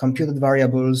computed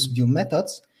variables, Vue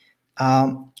methods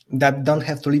that don't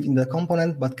have to live in the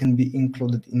component, but can be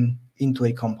included into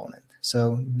a component.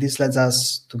 So this lets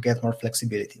us to get more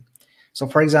flexibility. So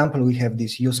for example, we have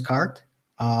this use card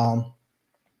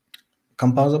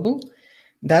composable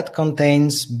that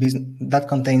contains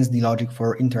the logic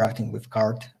for interacting with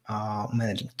card,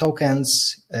 managing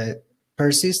tokens,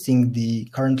 persisting the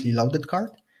currently loaded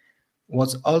card.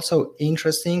 What's also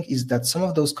interesting is that some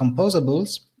of those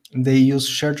composables, they use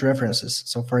shared references.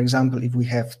 So for example, if we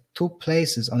have two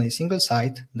places on a single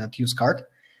site that use cart,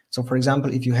 so for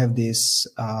example, if you have this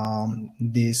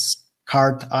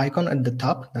cart icon at the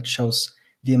top that shows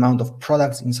the amount of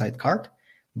products inside cart,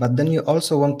 but then you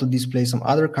also want to display some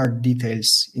other cart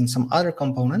details in some other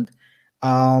component,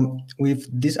 with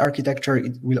this architecture,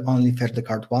 it will only fetch the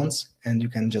cart once, and you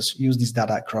can just use this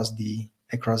data across the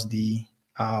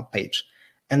page.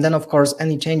 And then, of course,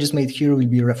 any changes made here will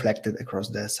be reflected across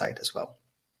the site as well.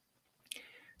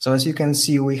 So as you can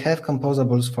see, we have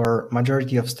composables for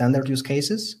majority of standard use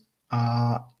cases,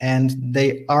 and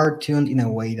they are tuned in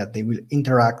a way that they will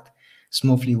interact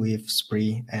smoothly with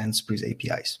Spree and Spree's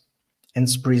APIs and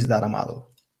Spree's data model.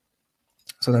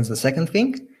 So that's the second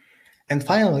thing. And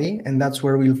finally, and that's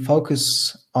where we'll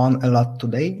focus on a lot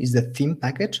today, is the theme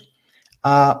package,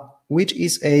 which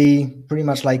is pretty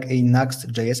much like a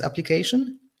Next.js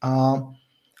application,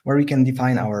 where we can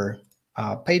define our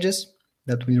pages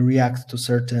that will react to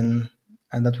certain,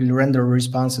 and that will render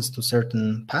responses to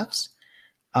certain paths.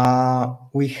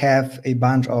 We have a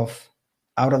bunch of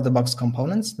out-of-the-box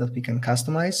components that we can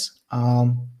customize,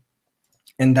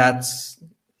 and that's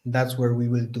where we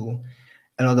will do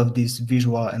a lot of these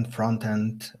visual and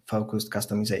front-end focused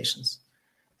customizations.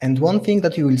 And one thing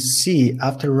that you will see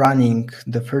after running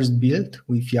the first build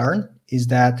with Yarn is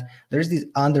that there's this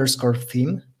underscore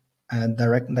theme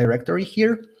directory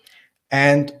here.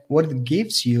 And what it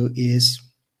gives you is,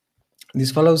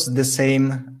 this follows the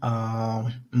same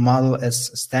model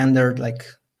as standard, like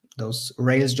those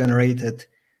Rails generated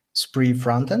Spree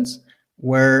frontends,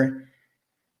 where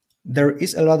there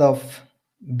is a lot of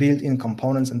built-in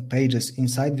components and pages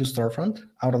inside Vue Storefront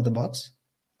out of the box.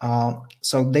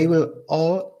 So they will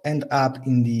all end up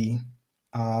in the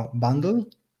bundle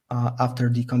after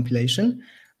the compilation.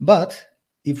 But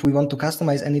if we want to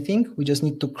customize anything, we just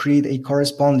need to create a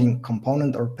corresponding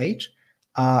component or page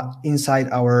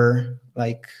inside our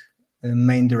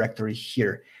main directory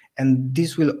here. And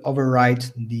this will override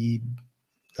the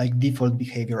default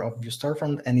behavior of Vue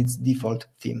Storefront and its default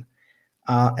theme.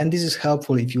 And this is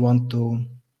helpful if you want to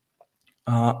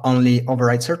only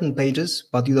override certain pages,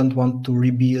 but you don't want to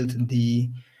rebuild the,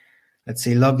 let's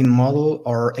say, login model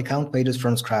or account pages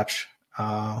from scratch,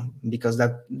 because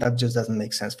that just doesn't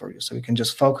make sense for you. So you can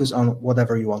just focus on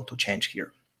whatever you want to change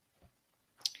here.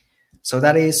 So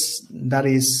that is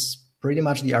pretty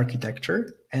much the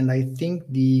architecture. And I think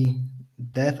the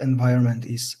dev environment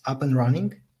is up and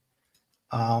running.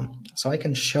 So I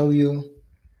can show you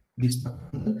this.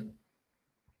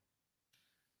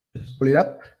 Just pull it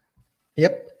up.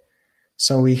 Yep.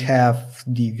 So we have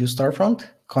the Vue Storefront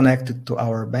connected to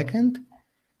our backend,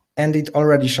 and it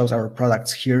already shows our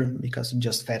products here because it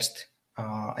just fetched,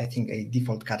 I think, a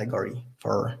default category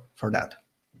for that.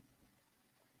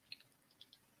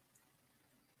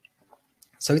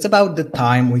 So it's about the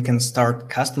time we can start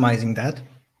customizing that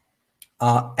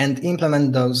and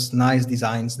implement those nice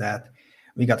designs that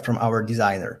we got from our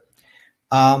designer.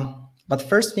 But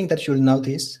first thing that you'll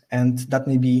notice, and that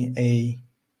may be a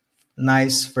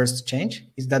nice first change,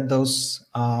 is that those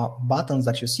buttons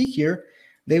that you see here,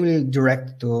 they will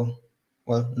direct to,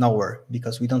 well, nowhere,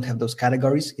 because we don't have those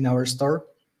categories in our store.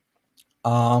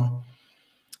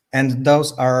 And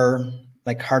those are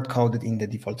hard-coded in the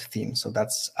default theme. So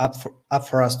that's up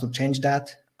for us to change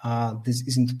that. This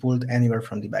isn't pulled anywhere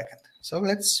from the backend. So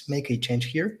let's make a change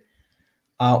here.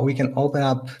 We can open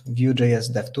up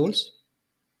Vue.js DevTools.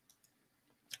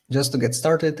 just to get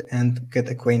started and get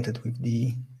acquainted with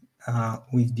the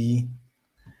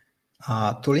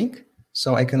tooling.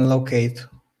 So I can locate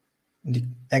the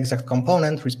exact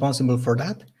component responsible for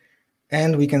that.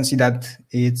 And we can see that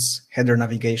it's header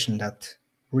navigation that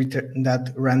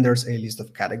renders a list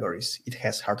of categories. It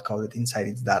has hard-coded inside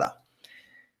its data.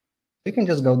 We can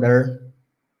just go there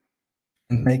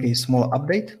and make a small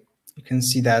update. You can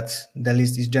see that the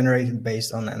list is generated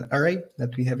based on an array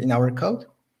that we have in our code.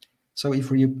 So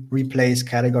if we replace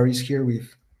categories here with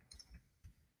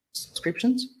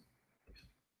subscriptions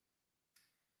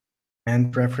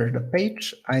and refresh the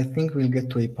page, I think we'll get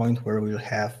to a point where we'll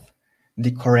have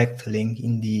the correct link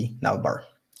in the navbar.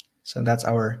 So that's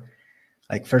our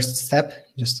first step,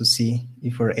 just to see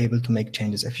if we're able to make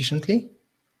changes efficiently.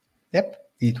 Yep,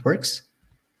 it works.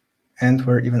 And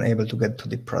we're even able to get to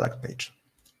the product page.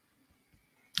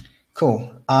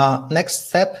 Cool. Next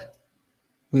step,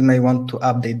 we may want to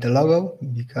update the logo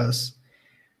because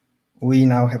we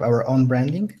now have our own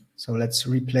branding. So let's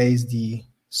replace the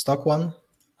stock one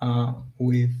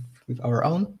with our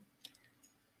own.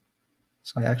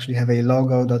 So I actually have a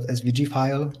logo.svg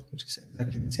file, which is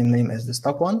exactly the same name as the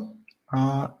stock one.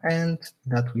 And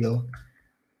that will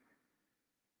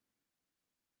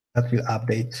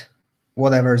update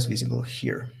whatever is visible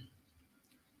here.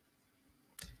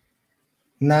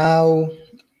 Now,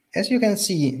 as you can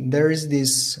see, there is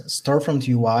this storefront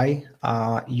UI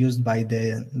used by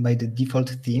the default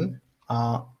theme.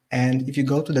 And if you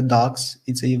go to the docs,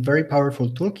 it's a very powerful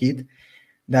toolkit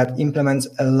that implements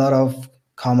a lot of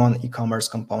common e-commerce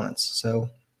components. So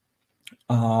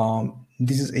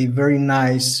this is a very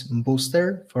nice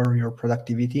booster for your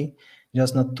productivity,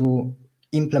 just not to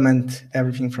implement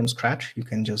everything from scratch. You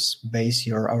can just base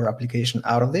our application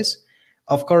out of this.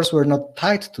 Of course, we're not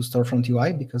tied to Storefront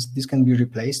UI because this can be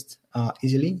replaced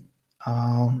easily.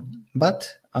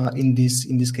 But in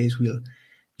this case, we'll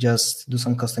just do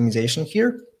some customization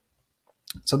here.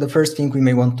 So the first thing we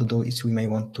may want to do is we may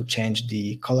want to change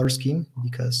the color scheme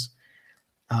because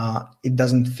it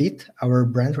doesn't fit our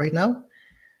brand right now.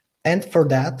 And for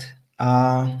that,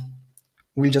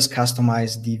 we'll just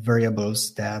customize the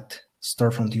variables that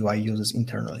Storefront UI uses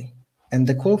internally. And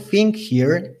the cool thing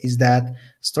here is that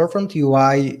Storefront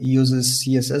UI uses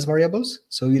CSS variables,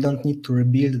 so you don't need to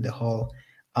rebuild the whole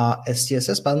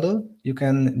SCSS bundle. You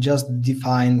can just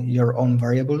define your own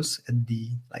variables at the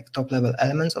top level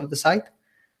elements of the site,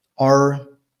 or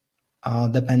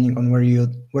depending on where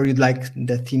you'd like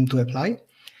the theme to apply,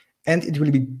 and it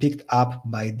will be picked up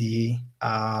by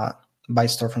by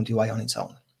Storefront UI on its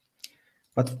own.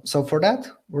 But so for that,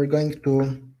 we're going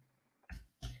to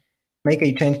make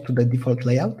a change to the default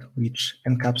layout, which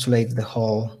encapsulates the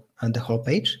whole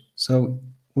page. So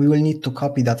we will need to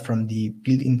copy that from the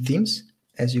built-in themes.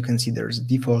 As you can see, there's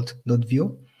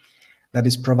default.vue that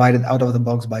is provided out of the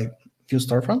box by Vue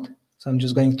Storefront. So I'm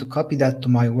just going to copy that to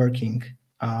my working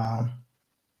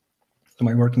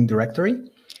directory.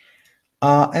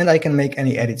 And I can make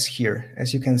any edits here.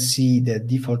 As you can see, the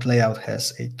default layout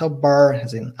has a top bar,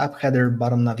 has an app header,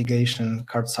 bottom navigation,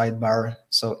 cart sidebar.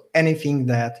 So anything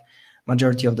that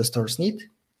majority of the stores need.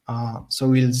 So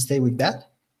we'll stay with that.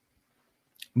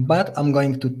 But I'm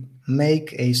going to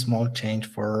make a small change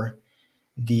for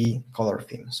the color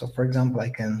theme. So for example, I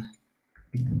can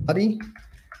pick the body,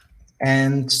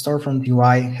 and Storefront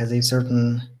UI has a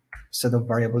certain set of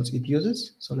variables it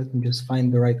uses. So let me just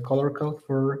find the right color code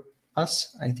for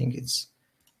us. I think it's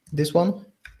this one.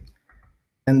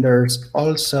 And there's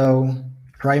also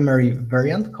primary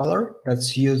variant color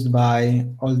that's used by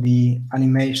all the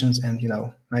animations and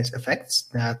nice effects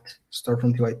that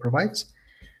Storefront UI provides.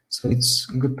 So it's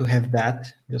good to have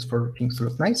that just for things to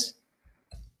look nice.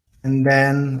 And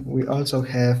then we'll also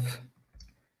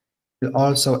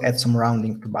add some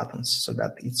rounding to buttons so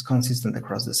that it's consistent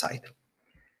across the site.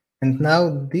 And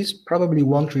now this probably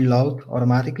won't reload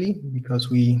automatically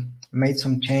because we made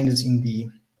some changes in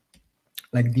the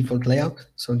default layout.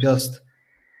 So just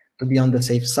to be on the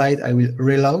safe side, I will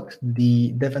reload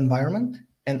the dev environment.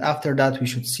 And after that, we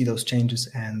should see those changes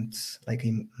and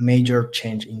a major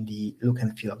change in the look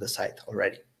and feel of the site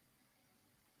already.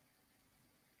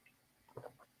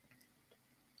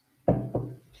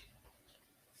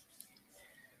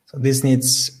 So this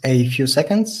needs a few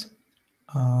seconds.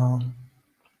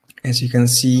 As you can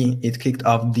see, it kicked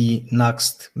off the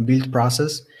next build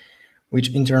process,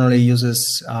 which internally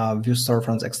uses Vue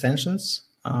Storefront extensions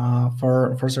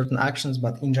for certain actions,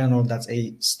 but in general, that's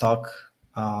a stock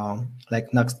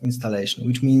Next installation,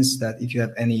 which means that if you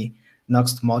have any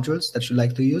Next modules that you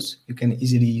like to use, you can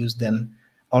easily use them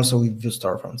also with Vue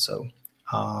Storefront. So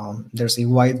there's a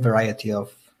wide variety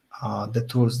of the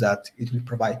tools that it will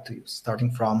provide to you,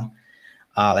 starting from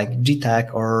like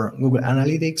GTAG or Google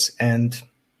Analytics and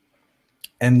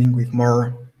ending with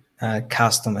more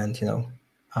custom and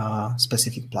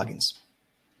specific plugins.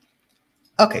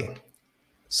 Okay,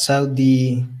 so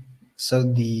the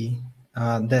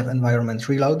dev environment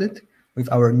reloaded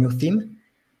with our new theme.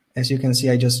 As you can see,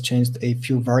 I just changed a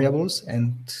few variables,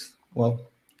 and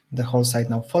well, the whole site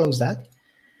now follows that.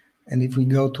 And if we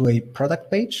go to a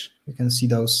product page, we can see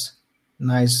those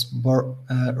nice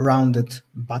rounded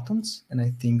buttons. And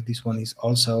I think this one is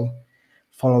also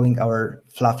following our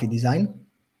fluffy design.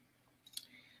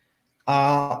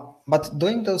 But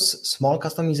doing those small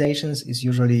customizations is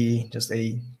usually just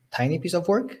a tiny piece of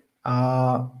work.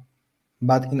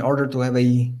 But in order to have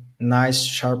a nice,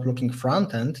 sharp-looking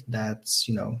front end that's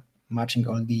matching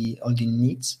all the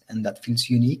needs and that feels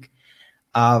unique,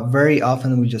 very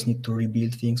often we just need to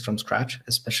rebuild things from scratch,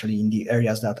 especially in the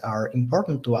areas that are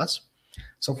important to us.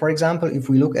 So, for example, if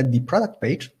we look at the product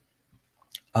page,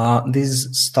 this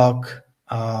stock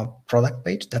product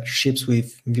page that ships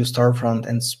with Vue Storefront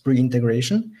and Spree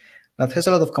integration that has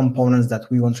a lot of components that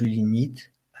we won't really need,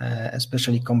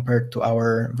 especially compared to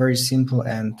our very simple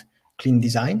and clean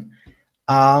design.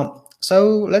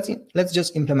 So let's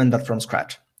just implement that from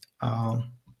scratch.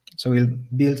 So we'll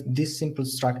build this simple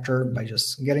structure by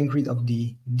just getting rid of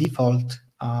the default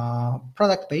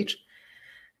product page.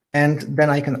 And then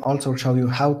I can also show you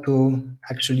how to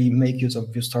actually make use of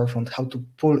Vue Storefront, how to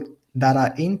pull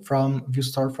data in from Vue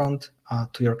Storefront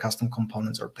to your custom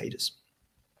components or pages.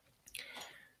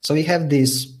 So we have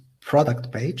this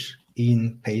product page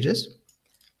in Pages,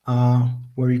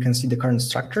 where you can see the current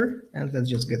structure. And let's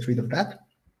just get rid of that.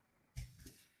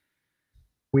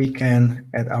 We can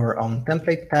add our own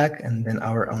template tag and then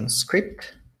our own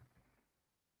script.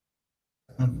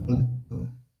 The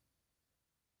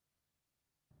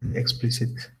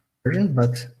explicit version,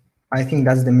 but I think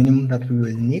that's the minimum that we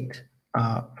will need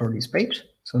for this page.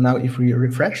 So now if we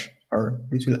refresh, or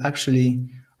this will actually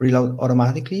reload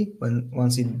automatically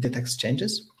once it detects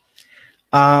changes,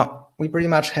 we pretty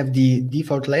much have the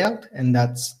default layout, and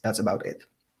that's about it.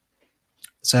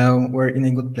 So we're in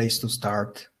a good place to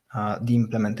start the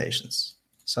implementations.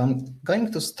 So I'm going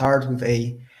to start with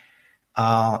a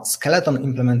skeleton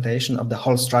implementation of the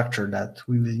whole structure that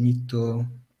we will need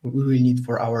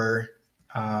for our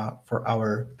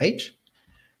page.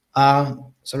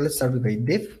 So let's start with a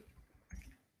div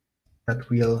that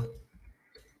will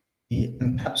be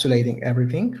encapsulating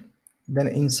everything. Then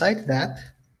inside that,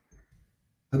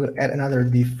 I will add another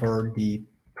div for the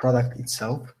product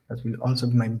itself that will also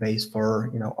be my base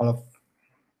for all of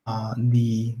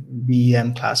the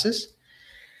BEM classes.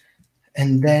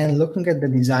 And then looking at the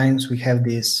designs, we have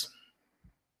this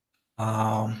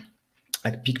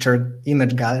like picture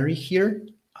image gallery here.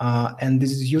 And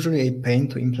this is usually a pain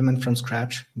to implement from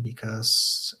scratch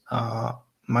because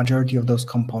majority of those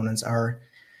components are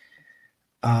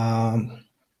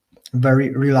very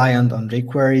reliant on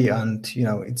jQuery, and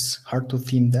it's hard to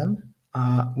theme them.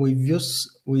 With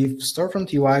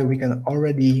Storefront UI, we can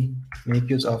already make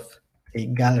use of a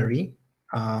gallery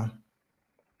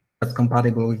that's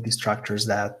compatible with the structures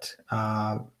that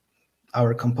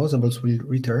our composables will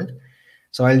return.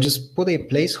 So I'll just put a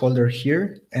placeholder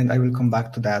here, and I will come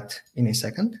back to that in a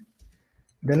second.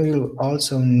 Then we will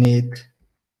also need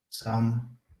some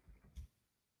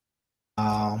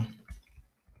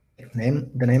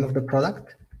the name of the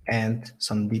product and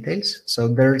some details. So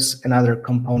there's another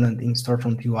component in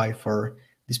Storefront UI for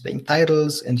displaying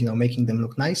titles and making them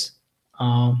look nice.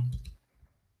 Then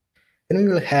we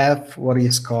will have what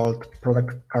is called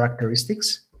product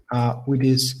characteristics, which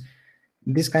is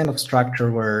this kind of structure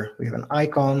where we have an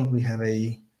icon, we have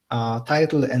a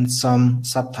title and some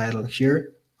subtitle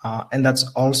here. And that's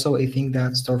also a thing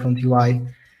that Storefront UI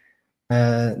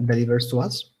delivers to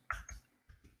us.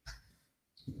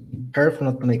 Be careful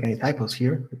not to make any typos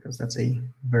here, because that's a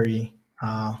very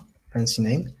fancy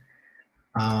name.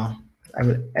 I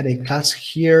will add a class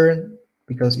here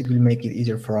because it will make it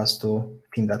easier for us to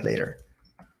theme that later.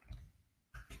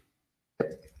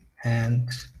 And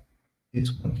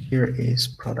this one here is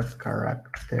product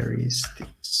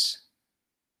characteristics.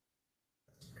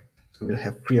 So we'll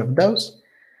have 3 of those.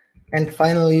 And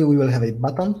finally, we will have a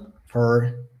button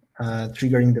for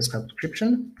triggering the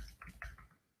subscription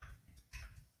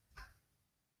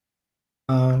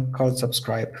called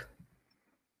subscribe.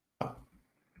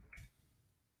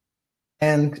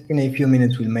 And in a few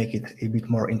minutes, we'll make it a bit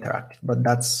more interactive, but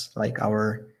that's like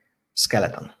our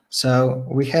skeleton. So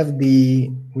we have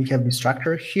the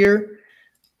structure here,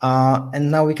 and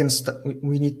now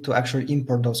we need to actually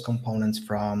import those components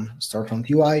from Storefront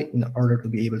UI in order to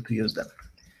be able to use them.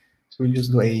 we'll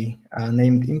just do a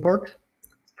named import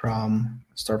from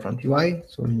Storefront UI.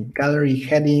 So we need gallery,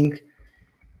 heading,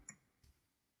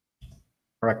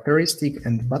 characteristic,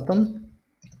 and button.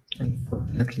 And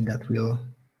fortunately, that will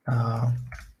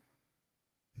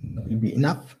be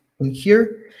enough in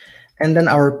here. And then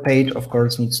our page, of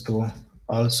course, needs to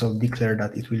also declare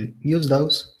that it will use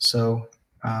those, so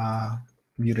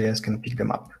Vue.js can pick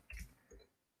them up.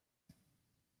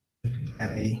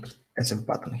 And a SF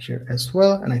button here as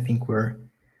well, and I think we're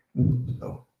good to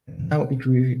go. Now, if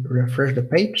we refresh the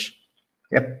page,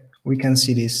 yep, we can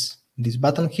see this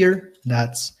button here.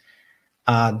 That's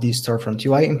the Storefront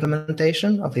UI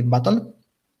implementation of a button.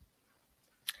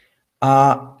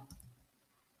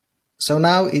 So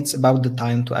now it's about the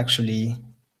time to actually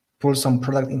pull some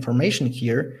product information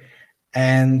here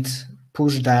and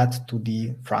push that to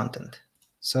the front end.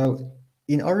 So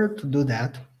in order to do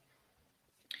that,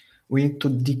 we need to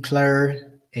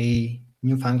declare a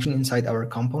new function inside our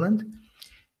component.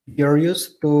 If you're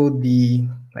used to the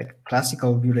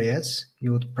classical Vue.js,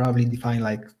 you would probably define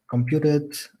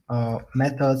computed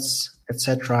methods,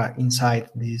 etc. inside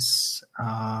this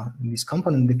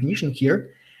component definition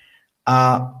here.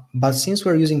 But since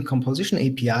we're using composition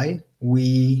API,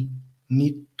 we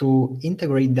need to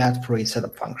integrate that through a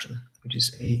setup function, which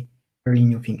is a very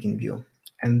new thing in Vue.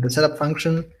 And the setup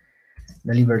function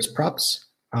delivers props.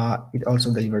 It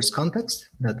also delivers context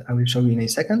that I will show you in a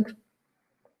second.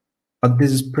 But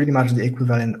this is pretty much the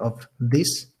equivalent of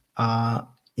this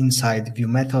inside Vue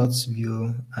methods,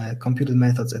 Vue computed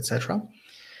methods, etc.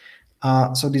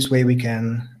 So this way we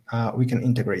can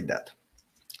integrate that.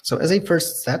 So as a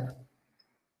first step,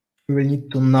 we will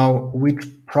need to know which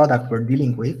product we're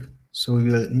dealing with. So we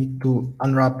will need to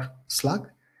unwrap Slack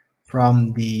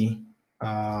from the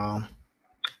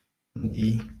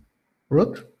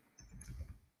root.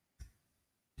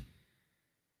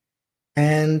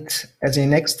 And as a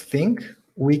next thing,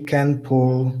 we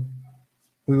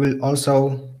will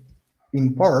also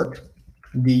import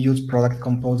the use product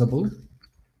composable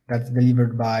that's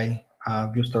delivered by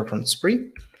Vue Storefront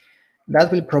Spree.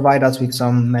 That will provide us with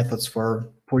some methods for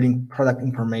pulling product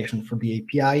information for the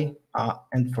API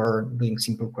and for doing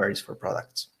simple queries for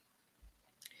products.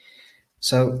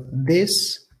 So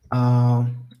this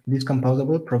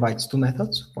composable provides two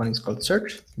methods. One is called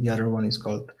search, the other one is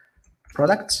called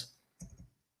products.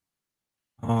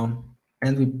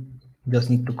 And we just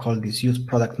need to call this use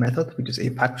product method, which is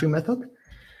a factory method.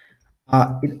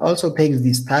 It also takes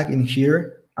this tag in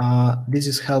here. This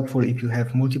is helpful if you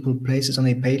have multiple places on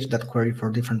a page that query for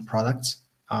different products,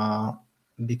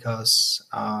 because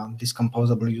this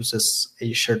composable uses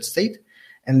a shared state.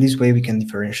 And this way we can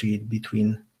differentiate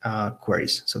between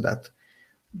queries so that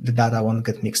the data won't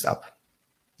get mixed up.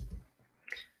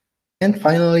 And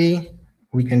finally,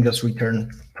 we can just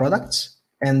return products.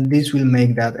 And this will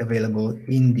make that available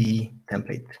in the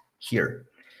template here.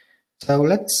 So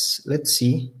let's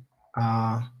see.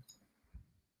 Let's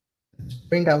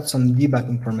print out some debug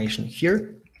information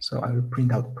here. So I will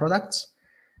print out products.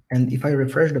 And if I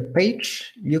refresh the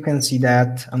page, you can see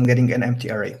that I'm getting an empty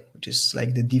array, which is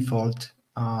like the default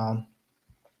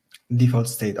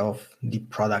state of the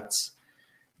products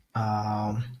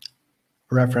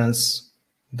reference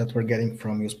that we're getting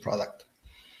from use product.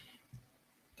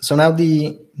 So now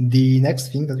the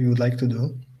next thing that we would like to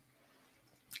do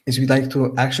is we'd like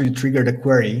to actually trigger the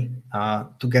query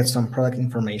to get some product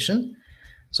information.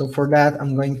 So for that,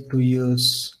 I'm going to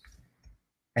use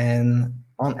an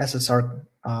onSSR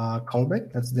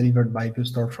callback that's delivered by Vue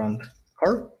Storefront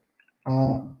core.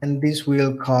 And this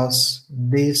will cause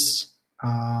this,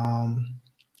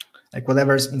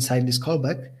 whatever's inside this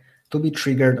callback to be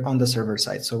triggered on the server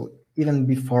side. So even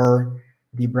before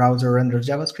the browser renders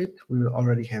JavaScript, we will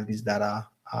already have this data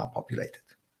populated.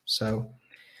 So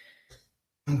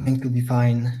I'm going to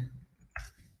define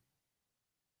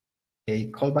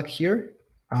a callback here,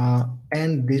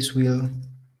 and this will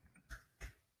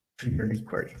trigger the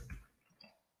query.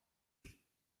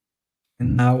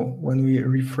 And now when we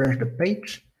refresh the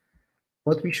page,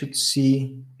 what we should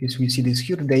see is we see this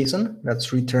here JSON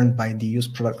that's returned by the use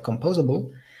product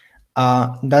composable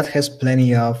that has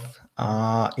plenty of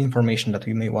information that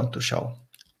we may want to show.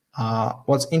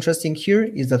 What's interesting here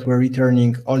is that we're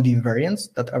returning all the variants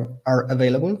that are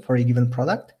available for a given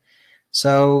product.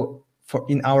 So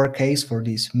in our case, for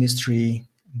this mystery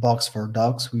box for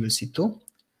dogs, we will see two.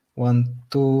 One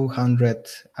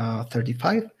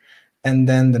 235, and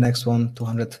then the next one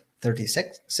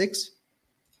 236.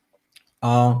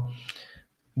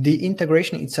 The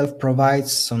integration itself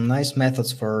provides some nice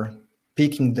methods for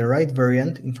picking the right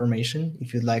variant information.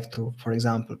 If you'd like to, for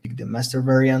example, pick the master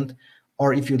variant,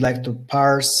 or if you'd like to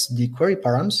parse the query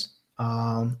params,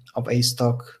 of a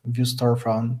stock Vue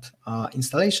Storefront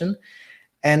installation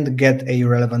and get a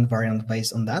relevant variant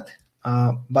based on that.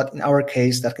 But in our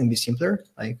case, that can be simpler.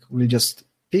 Like we'll just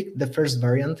pick the first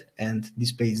variant and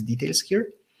display its details here.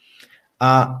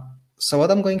 So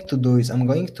what I'm going to do is I'm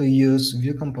going to use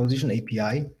Vue Composition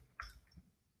API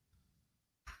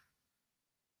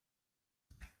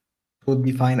to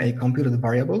define a computed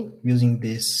variable using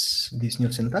this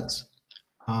new syntax.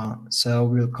 So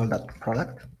we'll call that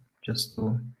product just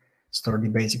to store the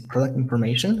basic product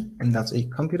information, and that's a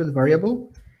computed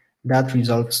variable that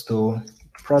results to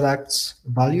product's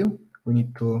value. We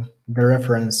need to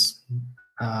dereference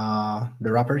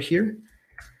the wrapper here.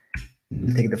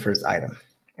 We'll take the first item,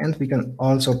 and we can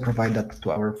also provide that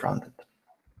to our frontend.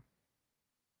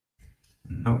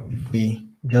 Now, if we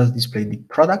just display the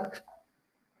product,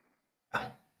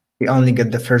 we only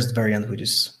get the first variant, which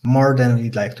is more than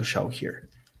we'd like to show here.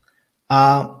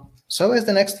 So as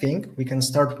the next thing, we can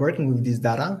start working with this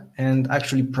data and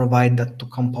actually provide that to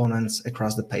components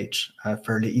across the page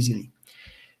fairly easily.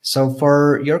 So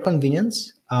for your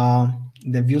convenience,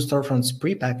 the Vue Storefront's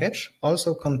prepackage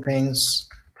also contains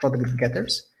product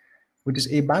getters, which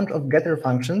is a bunch of getter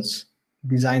functions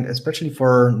designed especially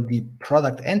for the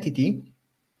product entity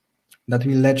that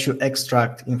will let you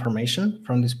extract information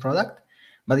from this product.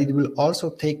 But it will also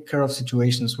take care of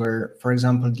situations where, for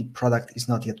example, the product is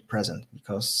not yet present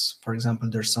because, for example,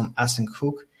 there's some async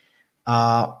hook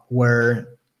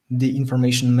where the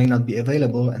information may not be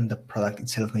available and the product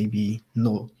itself may be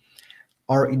null.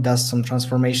 Or it does some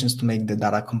transformations to make the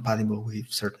data compatible with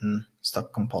certain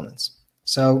stock components.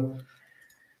 So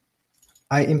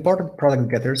I imported product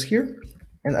getters here,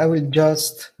 and I will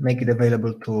just make it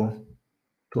available to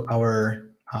our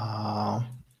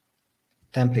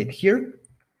template here.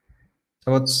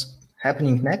 So what's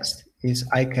happening next is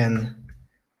I can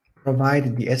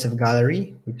provide the SF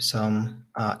gallery with some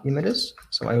images.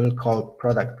 So I will call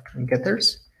product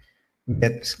getters,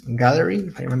 get gallery,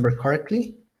 if I remember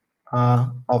correctly,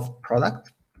 of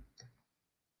product.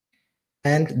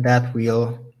 And that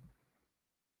will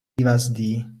give us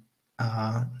the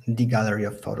gallery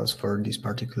of photos for this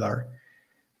particular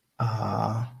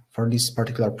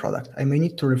product. I may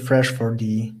need to refresh for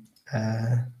the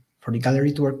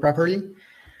gallery to work properly,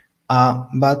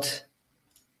 but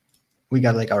we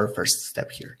got like our first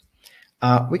step here.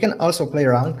 We can also play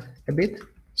around a bit.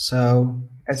 So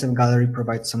SF Gallery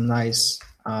provides some nice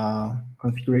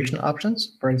configuration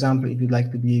options. For example, if you'd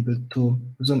like to be able to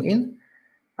zoom in,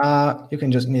 you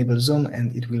can just enable zoom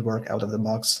and it will work out of the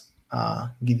box,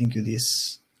 giving you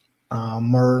this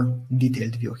more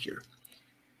detailed view here.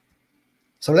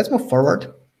 So let's move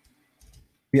forward.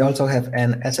 We also have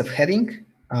an SF heading.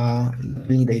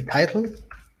 We need a title.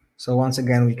 So once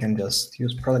again, we can just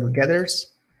use product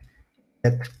getters,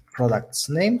 get product's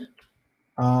name.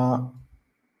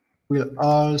 We'll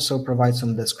also provide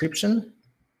some description.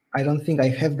 I don't think I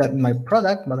have that in my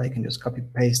product, but I can just copy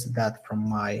paste that from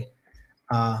my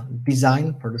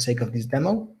design for the sake of this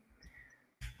demo.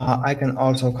 I can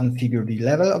also configure the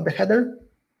level of the header.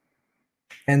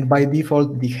 And by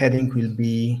default, the heading will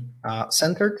be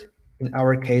centered. In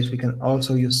our case, we can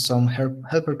also use some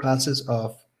helper classes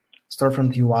of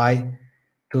Storefront UI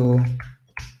to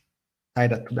tie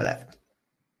that to the left.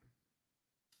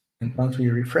 And once we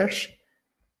refresh,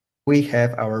 we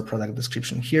have our product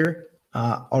description here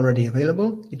already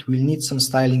available. It will need some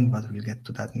styling, but we'll get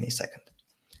to that in a second.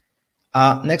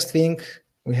 Next thing,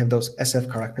 we have those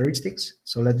SF characteristics.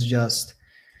 So let's just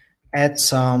add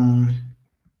some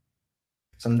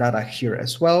data here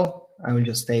as well. I will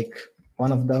just take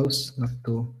one of those, not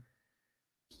to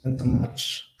spend so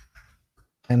much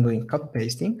time doing copy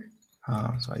pasting.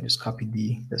 So I just copy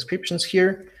the descriptions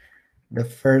here. The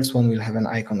first one will have an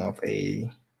icon of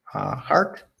a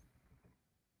heart.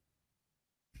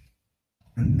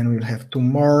 And then we'll have two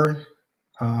more.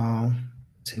 So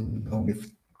we'll go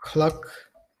with clock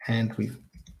and with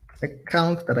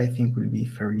account that I think will be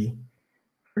fairly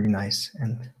nice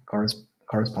and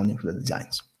corresponding to the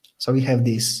designs. So we have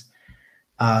this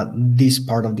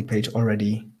part of the page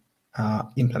already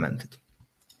implemented.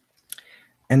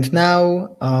 And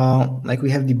now, like we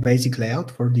have the basic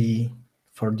layout for the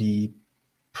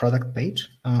product page,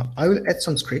 I will add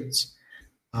some scripts.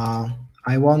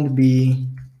 I won't be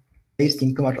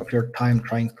wasting too much of your time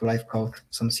trying to live code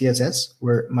some CSS,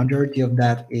 where majority of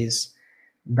that is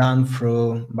done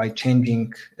by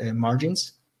changing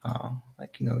margins.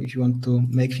 Like, you know, if you want to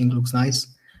make things look nice,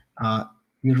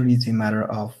 usually it's a matter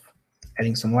of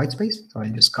adding some white space. So I'll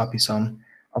just copy some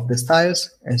of the styles.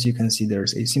 As you can see,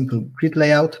 there's a simple grid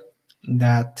layout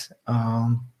that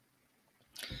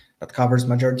that covers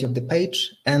majority of the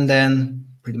page, and then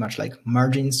pretty much like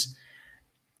margins.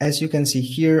 As you can see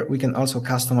here, we can also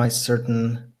customize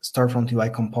certain storefront UI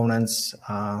components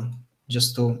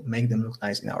just to make them look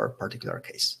nice in our particular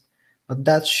case. But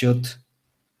that should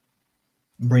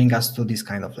bring us to this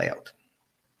kind of layout.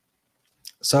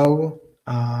 So,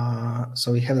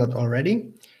 so we have that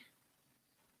already.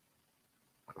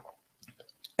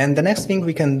 And the next thing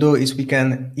we can do is we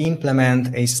can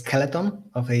implement a skeleton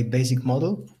of a basic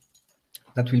model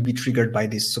that will be triggered by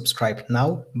this subscribe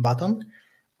now button.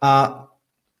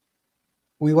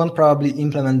 We won't probably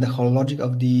implement the whole logic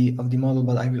of the model,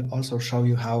 but I will also show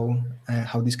you how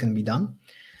this can be done.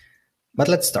 But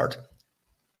let's start.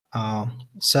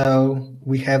 So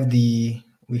we have the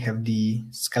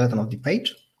skeleton of the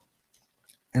page,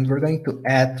 and we're going to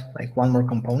add like one more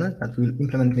component that we'll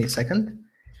implement in a second,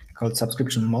 called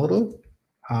subscription model,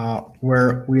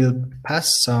 where we'll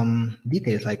pass some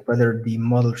details like whether the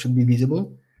model should be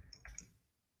visible,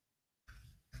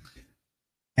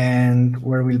 and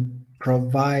where we'll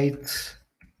provide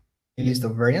a list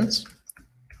of variants,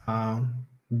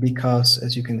 because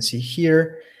as you can see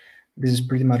here, this is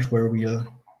pretty much where we'll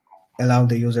allow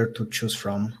the user to choose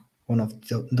from one of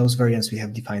those variants we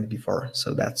have defined before.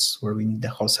 So that's where we need the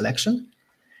whole selection.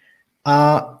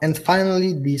 And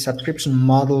finally, the subscription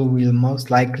model will most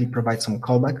likely provide some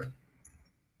callback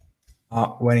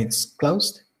when it's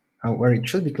closed, where it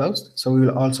should be closed. So we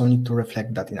will also need to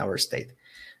reflect that in our state.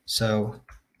 So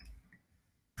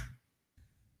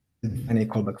any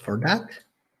callback for that.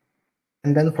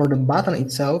 And then for the button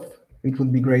itself, it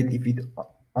would be great if it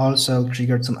also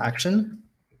triggered some action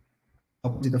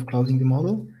opposite of closing the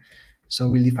model. So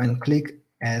we'll define click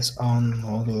as on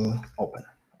model open.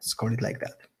 Let's call it like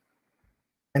that.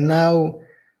 And now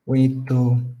we need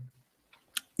to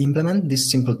implement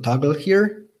this simple toggle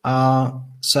here.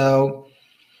 So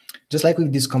just like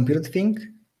with this computed thing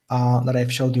that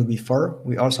I've showed you before,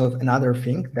 we also have another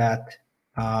thing that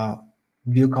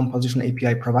Vue Composition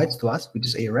API provides to us, which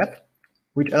is a ref,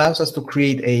 which allows us to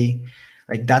create a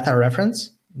data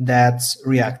reference that's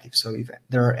reactive. So if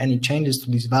there are any changes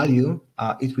to this value,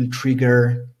 it will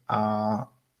trigger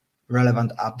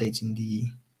relevant updates in the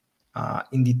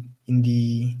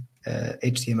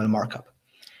HTML markup.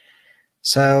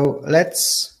 So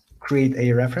let's create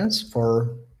a reference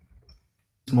for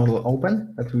model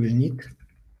open that we will need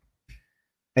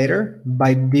later.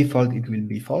 By default, it will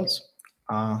be false.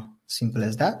 Simple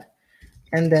as that.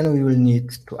 And then we will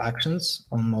need two actions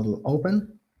on model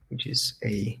open, which is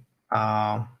a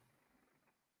callback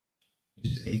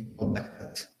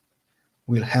that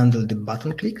will handle the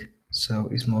button click. So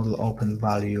is model open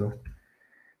value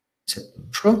set to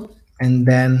true, and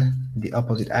then the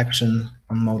opposite action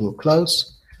on model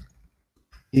close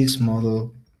is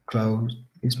model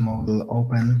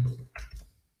open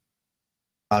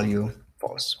value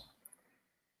false.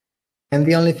 And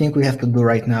the only thing we have to do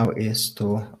right now is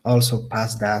to also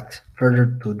pass that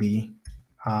further to the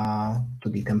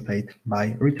template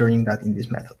by returning that in this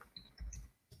method.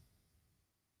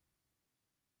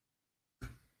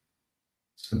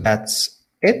 So that's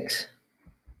it.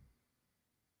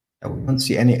 I don't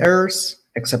see any errors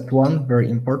except one very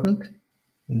important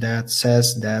that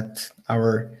says that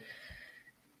our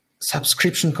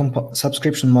subscription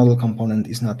model component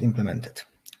is not implemented.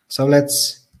 So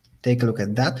let's take a look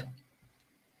at that.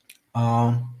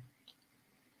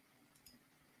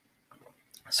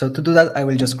 So to do that, I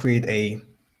will just create a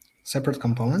separate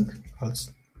component called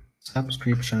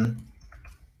subscription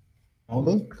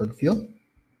model.vue.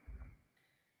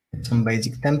 Some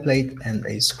basic template and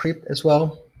a script as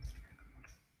well.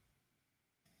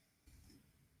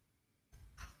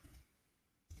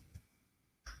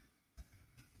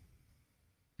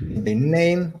 The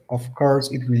name, of course,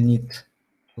 it will need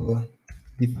to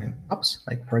define tabs,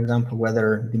 like for example,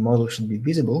 whether the model should be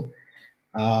visible.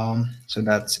 So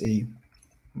that's a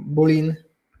Boolean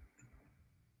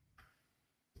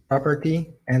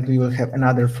property, and we will have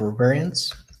another for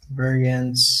variants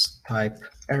type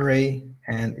array,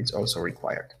 and it's also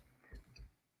required.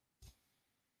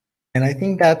 And I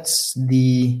think that's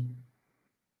pretty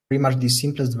much the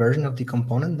simplest version of the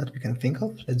component that we can think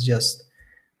of. Let's just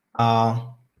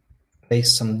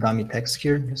paste some dummy text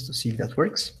here just to see if that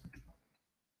works.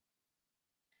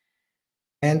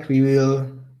 And we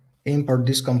will import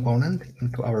this component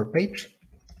into our page.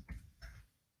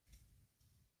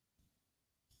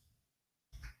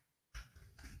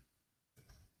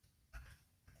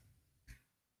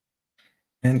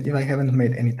 And if I haven't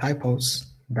made any typos,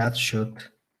 that should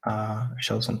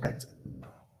show some text.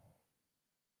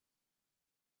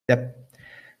 Yep.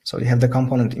 So we have the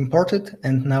component imported,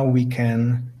 and now we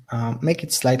can make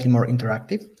it slightly more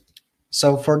interactive.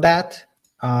 So for that,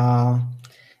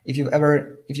 If you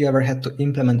ever had to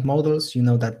implement models, you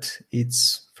know that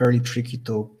it's fairly tricky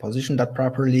to position that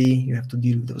properly. You have to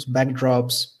deal with those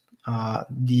backdrops,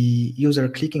 the user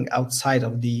clicking outside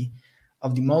of the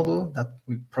model, that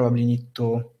we probably need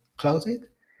to close it.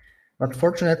 But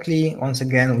fortunately, once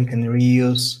again, we can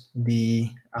reuse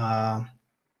the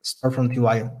Storefront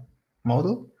UI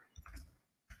model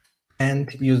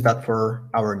and use that for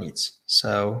our needs.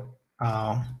 So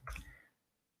I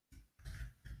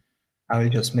will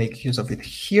just make use of it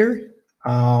here.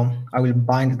 I will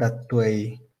bind that to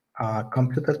a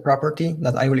computed property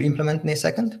that I will implement in a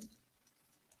second.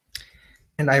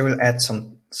 And I will add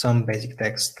some basic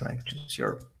text, like choose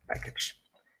your package.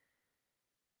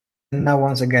 And now,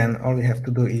 once again, all we have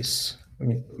to do is we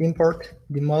need to import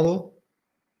the model.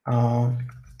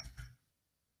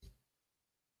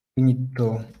 We need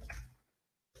to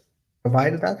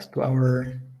provide that to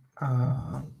our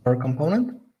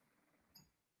component.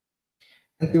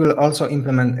 And we will also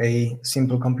implement a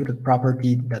simple computed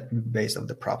property that will be based on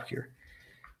the prop here.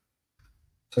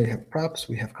 So we have props,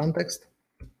 we have context,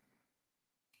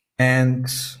 and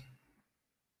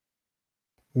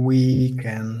we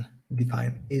can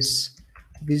define is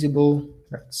visible,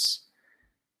 that's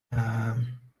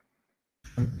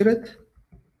computed,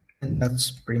 and that's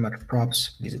pretty much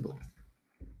props visible.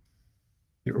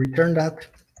 You return that,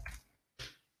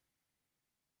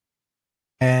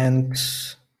 and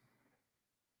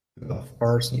we of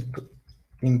course need to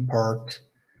import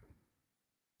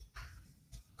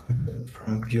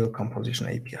from Vue Composition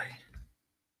API.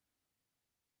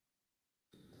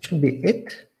 Should be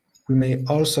it. We may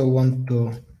also want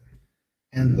to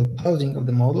handle pausing of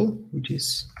the model, which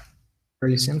is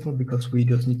very simple because we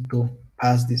just need to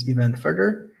pass this event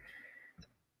further.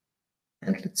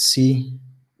 And let's see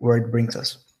where it brings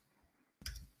us.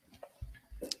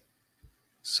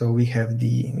 So we have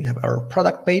our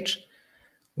product page.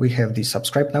 We have the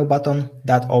subscribe now button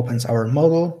that opens our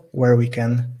model where we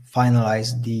can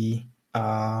finalize the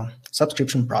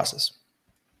subscription process.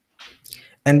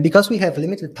 And because we have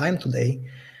limited time today,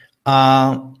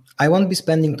 I won't be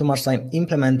spending too much time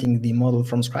implementing the model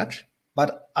from scratch,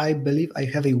 but I believe I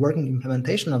have a working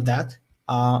implementation of that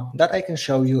that I can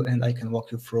show you and I can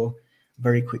walk you through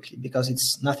very quickly because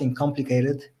it's nothing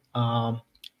complicated.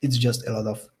 It's just a lot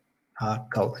of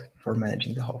code for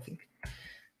managing the whole thing.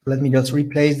 Let me just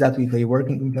replace that with a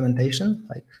working implementation,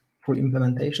 like full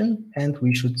implementation, and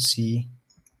we should see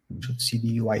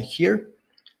the UI here.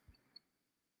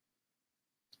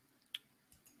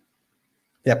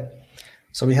 Yep.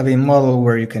 So we have a model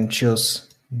where you can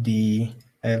choose the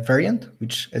variant,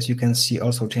 which, as you can see,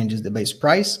 also changes the base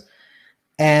price.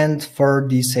 And for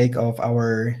the sake of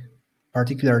our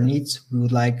particular needs, we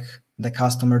would like the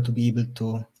customer to be able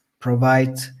to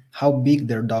provide how big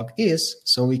their dog is,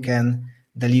 so we can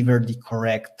deliver the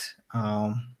correct,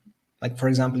 like for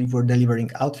example, if we're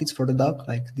delivering outfits for the dog,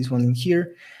 like this one in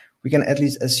here, we can at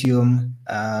least assume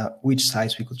which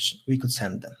size we could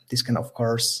send them. This can, of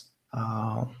course,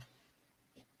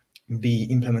 be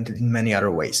implemented in many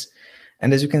other ways.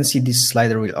 And as you can see, this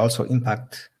slider will also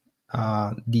impact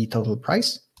the total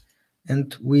price.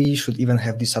 And we should even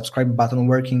have the subscribe button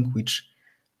working, which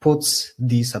puts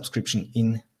the subscription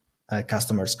in a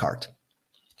customer's cart.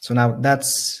 So now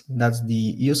that's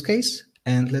the use case.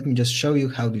 And let me just show you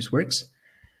how this works.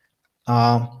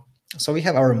 So we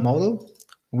have our model.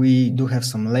 We do have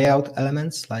some layout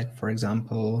elements, like, for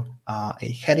example,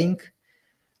 a heading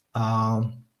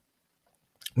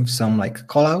with some like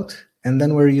callout. And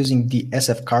then we're using the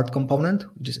SF cart component,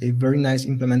 which is a very nice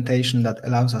implementation that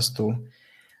allows us to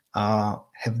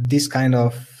have this kind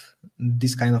of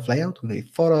layout with a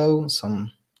photo,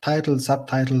 some title,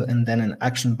 subtitle, and then an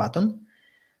action button.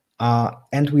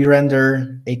 And we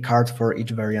render a cart for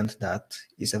each variant that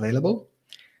is available.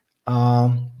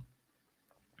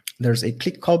 There's a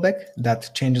click callback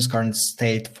that changes current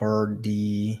state for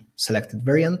the selected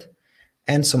variant,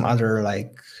 and some other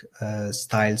like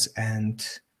styles and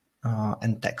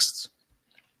texts.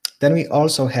 Then we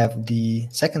also have the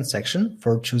second section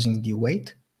for choosing the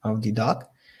weight of the dog.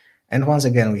 And once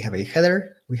again, we have a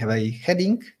header, we have a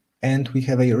heading, and we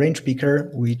have a range picker,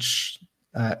 which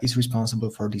is responsible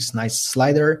for this nice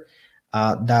slider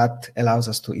that allows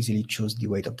us to easily choose the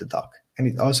weight of the dog. And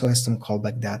it also has some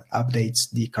callback that updates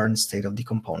the current state of the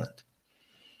component.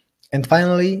 And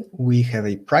finally, we have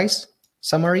a price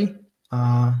summary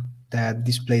that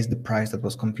displays the price that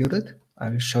was computed. I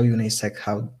will show you in a sec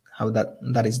how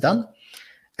that is done.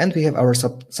 And we have our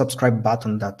subscribe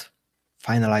button that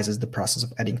finalizes the process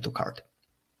of adding to cart.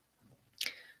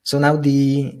 So now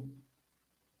the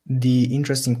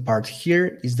interesting part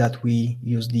here is that we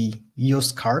use the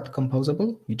use cart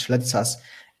composable, which lets us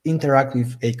interact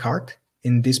with a cart.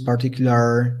 In this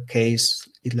particular case,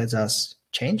 it lets us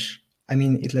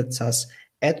it lets us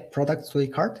add products to a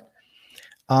cart.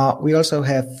 We also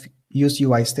have use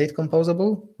UI state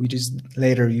composable, which is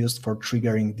later used for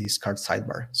triggering this cart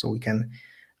sidebar. So we can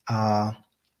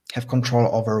have control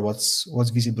over what's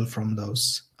visible from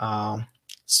those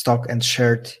stock and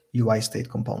shared UI state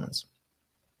components.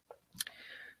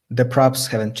 The props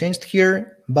haven't changed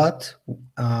here, but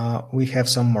we have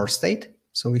some more state.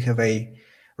 So we have a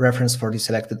reference for the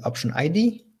selected option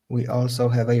ID. We also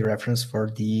have a reference for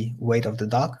the weight of the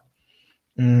dog.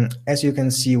 As you can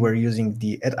see, we're using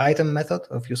the add item method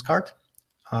of useCart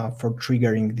for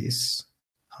triggering this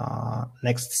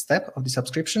next step of the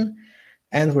subscription.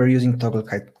 And we're using toggle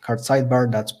cart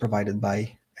sidebar that's provided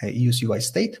by use UI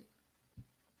state.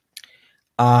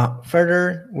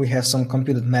 Further, we have some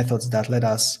computed methods that let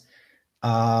us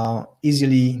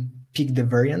easily pick the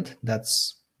variant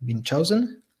that's been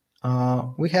chosen.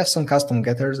 We have some custom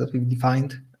getters that we've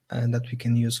defined and that we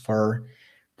can use for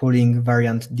pulling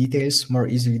variant details more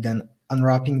easily than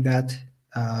unwrapping that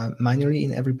manually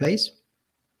in every place.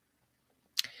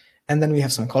 And then we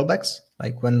have some callbacks,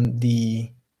 like when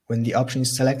the option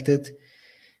is selected,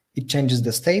 it changes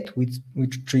the state,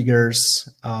 which triggers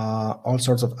all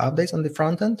sorts of updates on the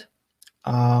front end.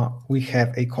 We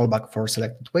have a callback for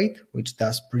selected weight, which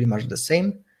does pretty much the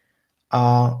same.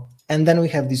 And then we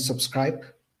have this subscribe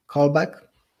callback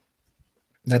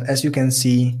that, as you can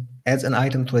see, adds an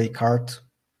item to a cart.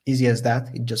 Easy as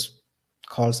that. It just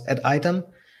calls add item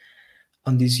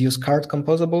on this use cart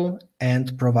composable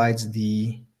and provides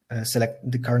the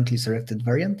currently selected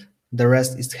variant. The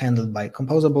rest is handled by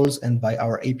composables and by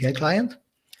our API client.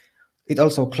 It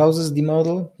also closes the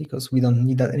model because we don't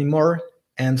need that anymore.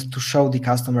 And to show the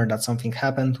customer that something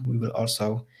happened, we will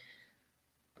also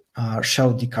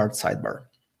show the cart sidebar.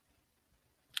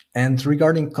 And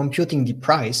regarding computing the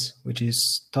price, which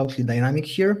is totally dynamic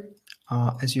here,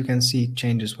 as you can see, it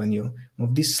changes when you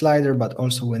move this slider, but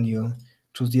also when you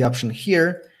choose the option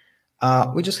here.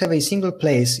 We just have a single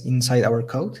place inside our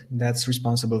code that's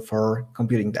responsible for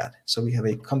computing that. So we have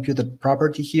a computed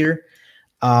property here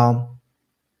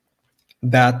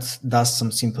that does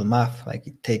some simple math, like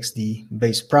it takes the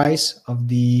base price of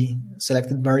the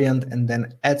selected variant and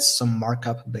then adds some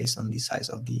markup based on the size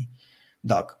of the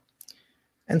dog.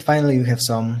 And finally, we have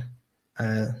some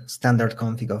standard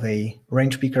config of a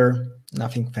range picker,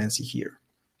 nothing fancy here.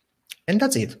 And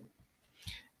that's it.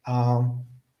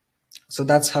 So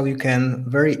that's how you can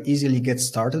very easily get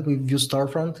started with Vue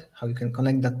Storefront, how you can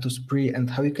connect that to Spree, and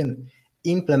how you can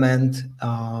implement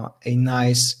a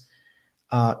nice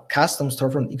custom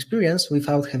storefront experience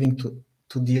without having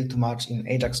to deal too much in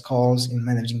Ajax calls, in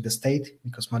managing the state,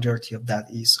 because majority of that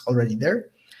is already there.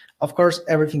 Of course,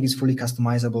 everything is fully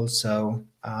customizable, so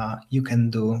you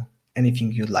can do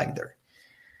anything you'd like there.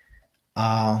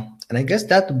 And I guess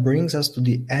that brings us to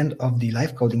the end of the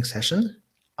live coding session.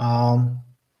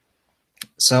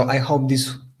 So I hope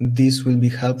this will be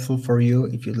helpful for you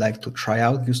if you'd like to try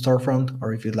out Vue Storefront,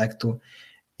 or if you'd like to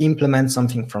implement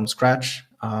something from scratch,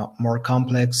 more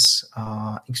complex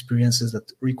experiences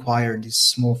that require this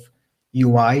smooth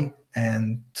UI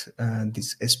and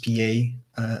this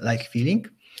SPA-like feeling.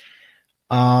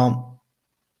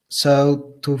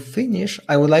 So to finish,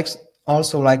 I would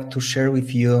also like to share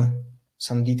with you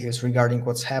some details regarding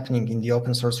what's happening in the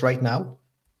open source right now.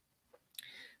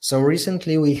 So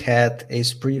recently we had a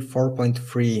Spree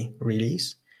 4.3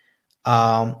 release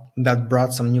that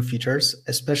brought some new features,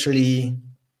 especially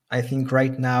I think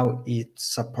right now it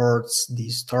supports the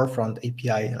storefront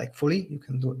API like fully. You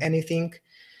can do anything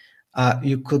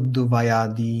you could do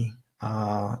via the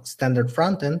standard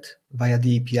frontend via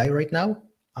the API right now,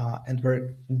 and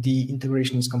where the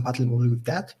integration is compatible with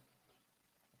that.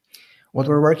 What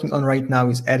we're working on right now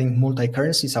is adding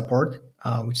multi-currency support,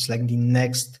 which is like the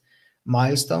next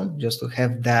milestone, just to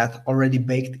have that already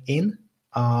baked in.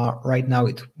 Right now,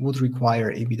 it would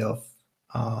require a bit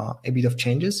of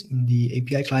changes in the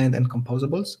API client and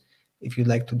composables, if you'd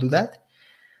like to do that.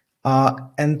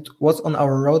 And what's on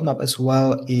our roadmap as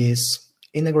well is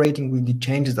integrating with the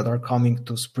changes that are coming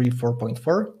to Spree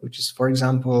 4.4, which is, for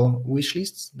example, wish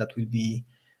lists that will be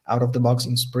out of the box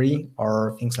in Spree,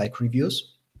 or things like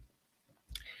reviews.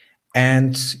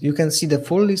 And you can see the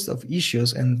full list of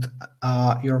issues, and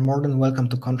you're more than welcome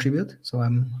to contribute. So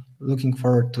I'm looking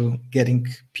forward to getting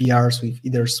PRs with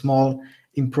either small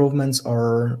improvements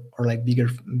or like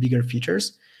bigger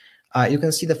features. You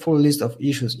can see the full list of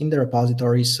issues in the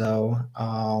repository. So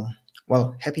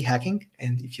well, happy hacking,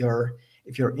 and if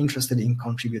you're interested in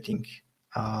contributing,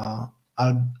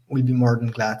 we'll be more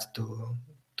than glad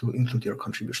to include your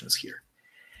contributions here.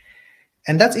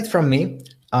 And that's it from me.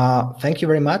 Thank you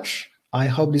very much. I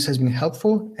hope this has been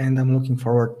helpful, and I'm looking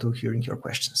forward to hearing your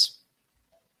questions.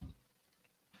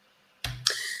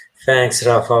 Thanks,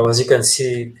 Rafa. As you can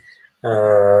see,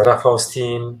 Rafa's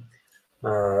team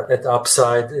at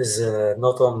Upside is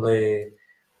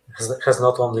has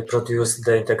not only produced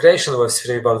the integration with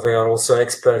Spree, but they are also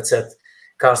experts at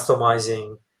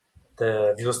customizing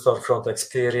the Vue Storefront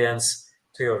experience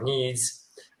to your needs.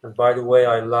 And by the way,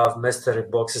 I love mystery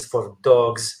boxes for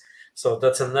dogs. So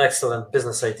that's an excellent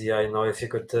business idea. If you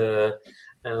could,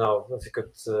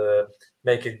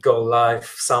 make it go live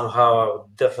somehow, I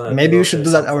would definitely. Maybe we should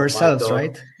do that ourselves,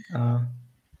 right?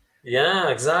 Yeah,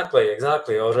 exactly.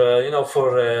 Or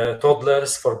for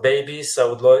toddlers, for babies, I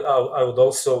would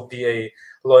also be a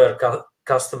loyal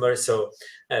customer. So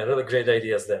really great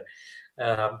ideas there.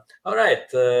 All right,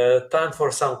 time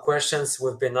for some questions.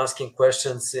 We've been asking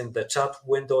questions in the chat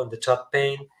window, in the chat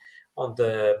pane on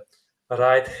the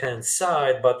right-hand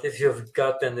side. But if you've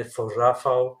got any for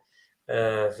Rafa,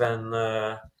 then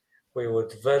we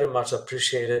would very much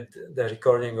appreciate it. The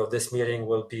recording of this meeting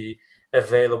will be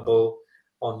available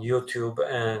on YouTube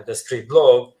and the Spree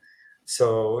blog.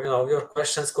 So, your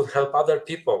questions could help other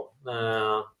people.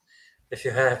 If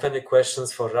you have any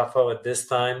questions for Rafa at this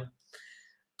time,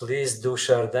 please do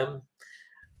share them.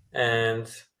 And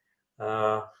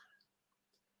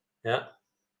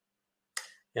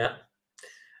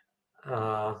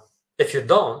if you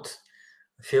don't,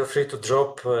 feel free to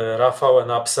drop Rafa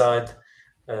and Upside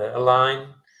a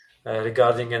line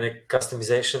regarding any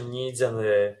customization needs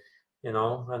and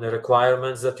and the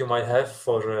requirements that you might have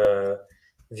for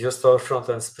Vue Storefront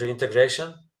and Spree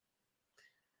integration.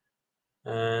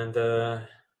 And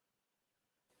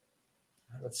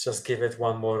let's just give it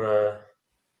one more.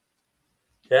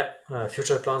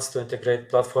 Future plans to integrate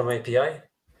Platform API.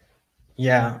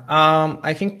 Yeah,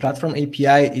 I think Platform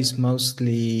API is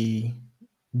mostly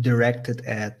directed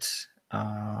at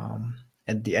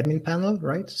the admin panel,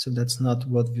 right? So that's not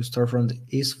what Vue Storefront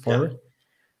is for. Yeah.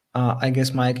 I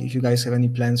guess, Mike, if you guys have any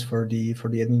plans for the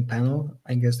admin panel,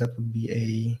 I guess that would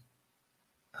be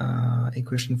a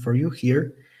question for you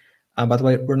here. But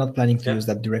we're not planning to use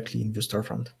that directly in Vue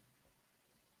Storefront.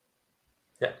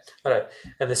 Yeah, all right.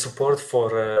 And the support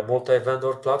for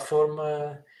multi-vendor platform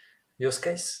use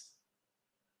case?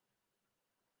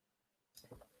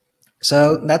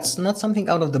 So that's not something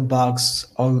out of the box,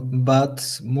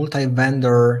 but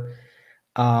multi-vendor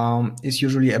is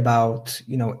usually about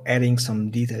adding some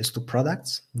details to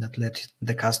products that let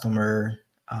the customer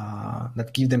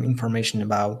that give them information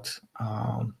about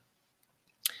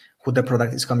who the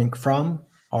product is coming from,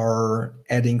 or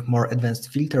adding more advanced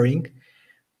filtering.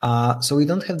 So we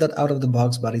don't have that out of the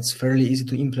box, but it's fairly easy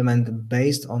to implement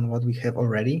based on what we have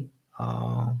already.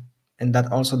 And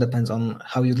that also depends on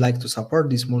how you'd like to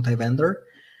support this multi-vendor.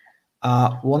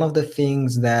 One of the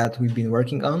things that we've been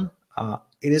working on,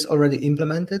 it is already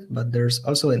implemented, but there's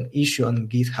also an issue on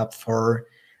GitHub for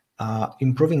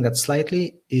improving that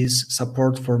slightly, is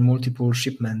support for multiple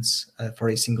shipments for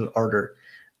a single order.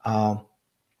 And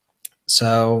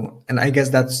I guess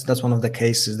that's one of the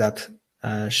cases that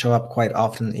show up quite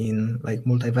often in like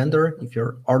multi-vendor. If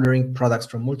you're ordering products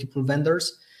from multiple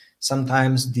vendors,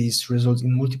 sometimes this results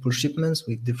in multiple shipments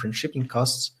with different shipping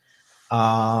costs.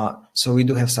 So we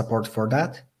do have support for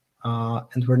that.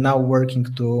 And we're now working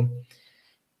to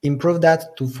improve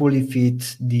that to fully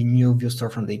fit the new Vue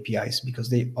Storefront APIs, because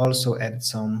they also add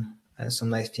some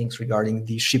nice things regarding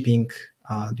the shipping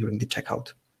during the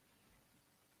checkout.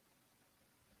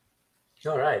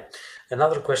 All right.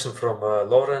 Another question from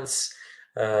Lawrence.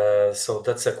 So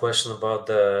that's a question about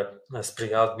the Spree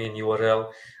admin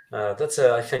URL. That's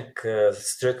I think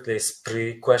strictly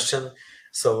Spree question.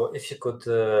 So if you could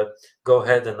go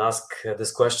ahead and ask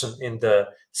this question in the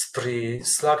Spree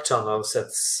Slack channels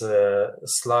at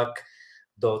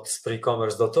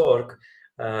slack.spreecommerce.org,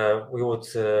 we would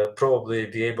probably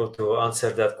be able to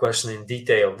answer that question in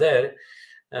detail there.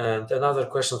 And another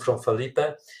question from Felipe.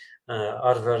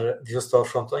 Are there Vue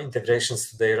Storefront integrations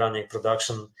today running in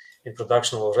production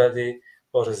already,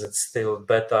 or is it still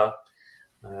beta?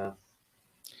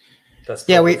 That's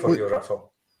for you, Rafa.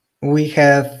 We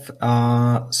have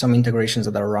some integrations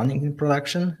that are running in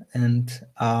production, and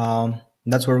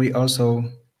that's where we also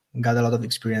got a lot of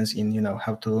experience in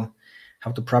how to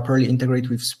properly integrate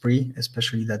with Spree,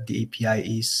 especially that the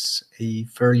API is a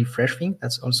fairly fresh thing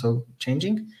that's also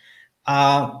changing.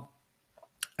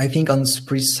 I think on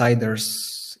Spree's side,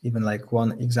 there's even like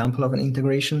one example of an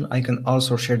integration. I can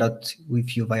also share that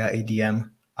with you via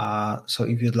ADM. So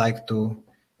if you'd like to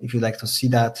see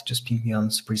that, just ping me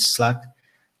on Spree's Slack.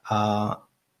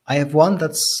 I have one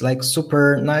that's like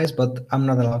super nice, but I'm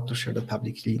not allowed to share that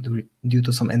publicly due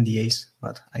to some NDAs,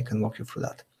 but I can walk you through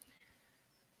that.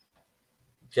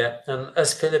 Yeah, and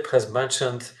as Philip has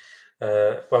mentioned,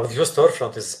 well, Vue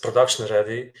Storefront is production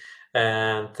ready,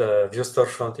 and Vue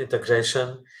Storefront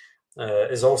integration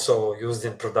is also used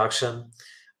in production.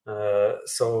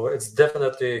 So it's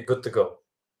definitely good to go.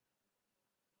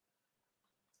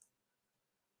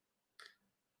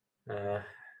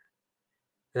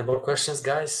 Any more questions,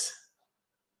 guys?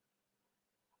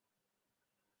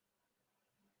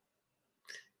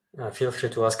 Feel free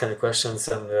to ask any questions,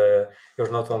 and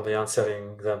you're not only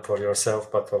answering them for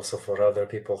yourself, but also for other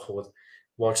people who would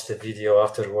watch the video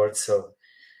afterwards. So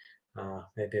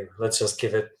maybe let's just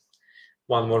give it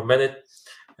one more minute.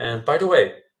 And by the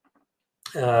way,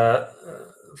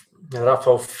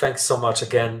 Rafał, thanks so much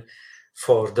again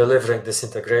for delivering this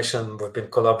integration. We've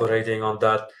been collaborating on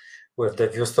that with the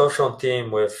Vue Storefront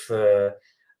team, with the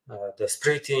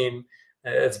Spree team.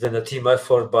 It's been a team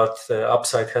effort, but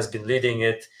Upside has been leading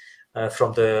it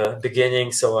from the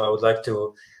beginning. So I would like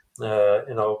to,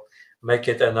 make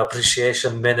it an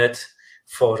appreciation minute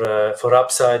for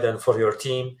Upside and for your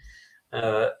team.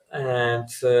 Again,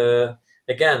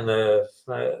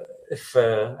 if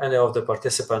any of the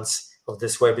participants of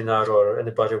this webinar or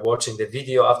anybody watching the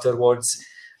video afterwards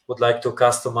would like to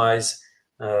customize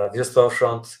Vue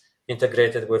Storefront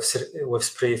integrated with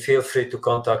Spree, feel free to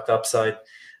contact Upside,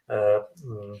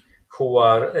 who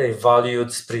are a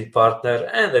valued Spree partner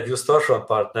and a Vue Storefront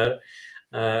partner.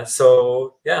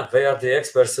 So yeah, they are the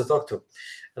experts to talk to.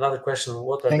 Another question: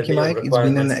 what are Thank the you, minimum Mike. It's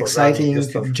been an exciting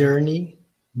journey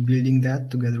building that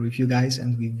together with you guys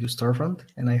and with Vue Storefront,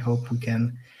 and I hope we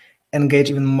can engage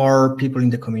even more people in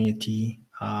the community.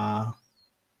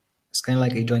 It's kind of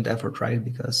like a joint effort, right?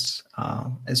 Because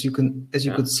as you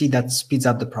could see, that speeds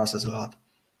up the process a lot.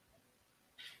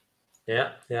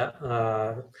 Yeah.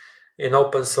 In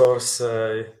open source,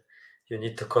 you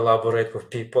need to collaborate with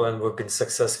people, and we've been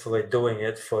successfully doing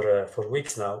it for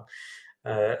weeks now.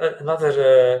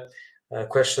 Another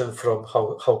question from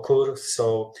Haukur.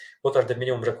 So, what are the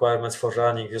minimum requirements for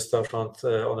running Vue Storefront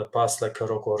on a path like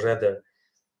Heroku or Redder?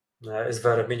 Is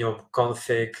there a minimum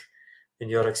config in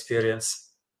your experience?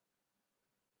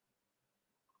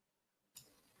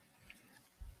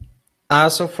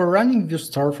 So for running Vue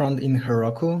Storefront in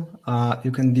Heroku,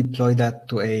 you can deploy that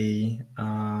to a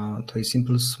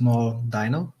simple small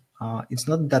dyno. It's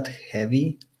not that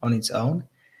heavy on its own.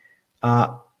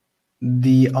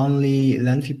 The only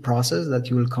lengthy process that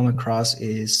you will come across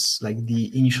is like the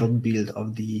initial build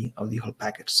of the whole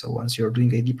package. So once you're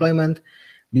doing a deployment,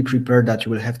 be prepared that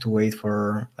you will have to wait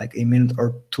for like a minute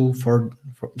or two for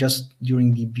just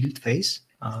during the build phase,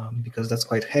 because that's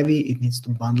quite heavy. It needs to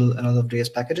bundle a lot of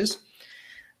JS packages.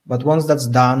 But once that's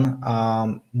done,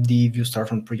 the Vue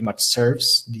Storefront pretty much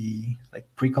serves the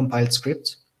pre-compiled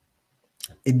script.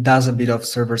 It does a bit of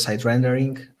server-side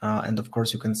rendering, and of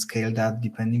course you can scale that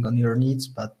depending on your needs.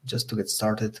 But just to get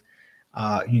started,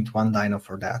 you need one dyno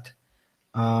for that.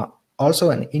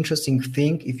 Also, an interesting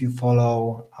thing, if you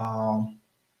follow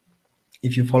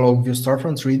Vue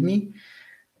Storefront's README,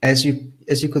 as you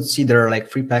could see, there are like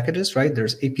three packages, right?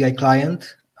 There's API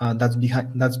client. That's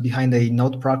behind a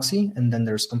node proxy, and then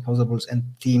there's composables and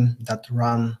theme that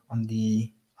run on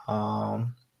the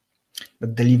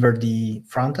that deliver the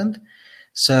front end.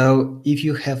 So if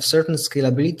you have certain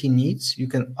scalability needs, you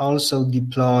can also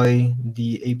deploy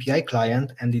the API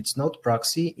client and its node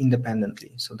proxy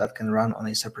independently. So that can run on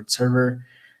a separate server.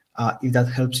 If that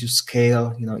helps you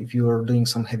scale, if you are doing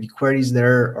some heavy queries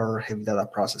there or heavy data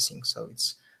processing, so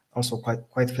it's also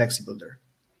quite flexible there.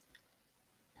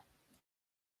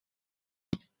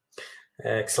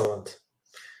 Excellent.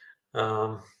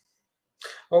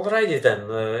 Alrighty then,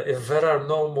 if there are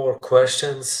no more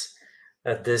questions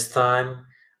at this time,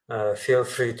 feel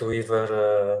free to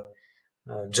either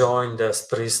join the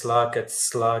Spree Slack at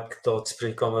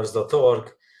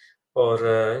slack.spreecommerce.org or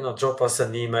drop us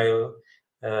an email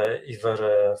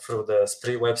either through the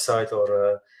Spree website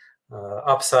or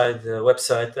Upside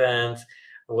website, and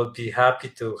we'll be happy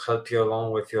to help you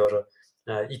along with your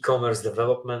e-commerce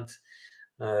development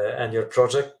and your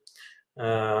project.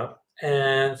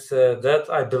 And that,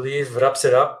 I believe, wraps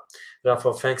it up.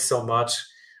 Rafał, thanks so much.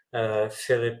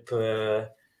 Philip,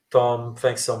 Tom,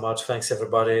 thanks so much. Thanks,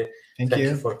 everybody. Thank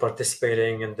you for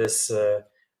participating in this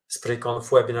SpreeConf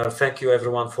webinar. Thank you,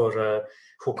 everyone, for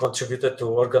who contributed to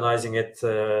organizing it.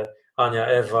 Anya,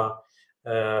 Eva,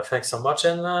 thanks so much.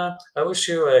 And I wish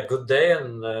you a good day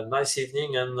and a nice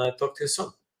evening, and talk to you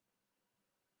soon.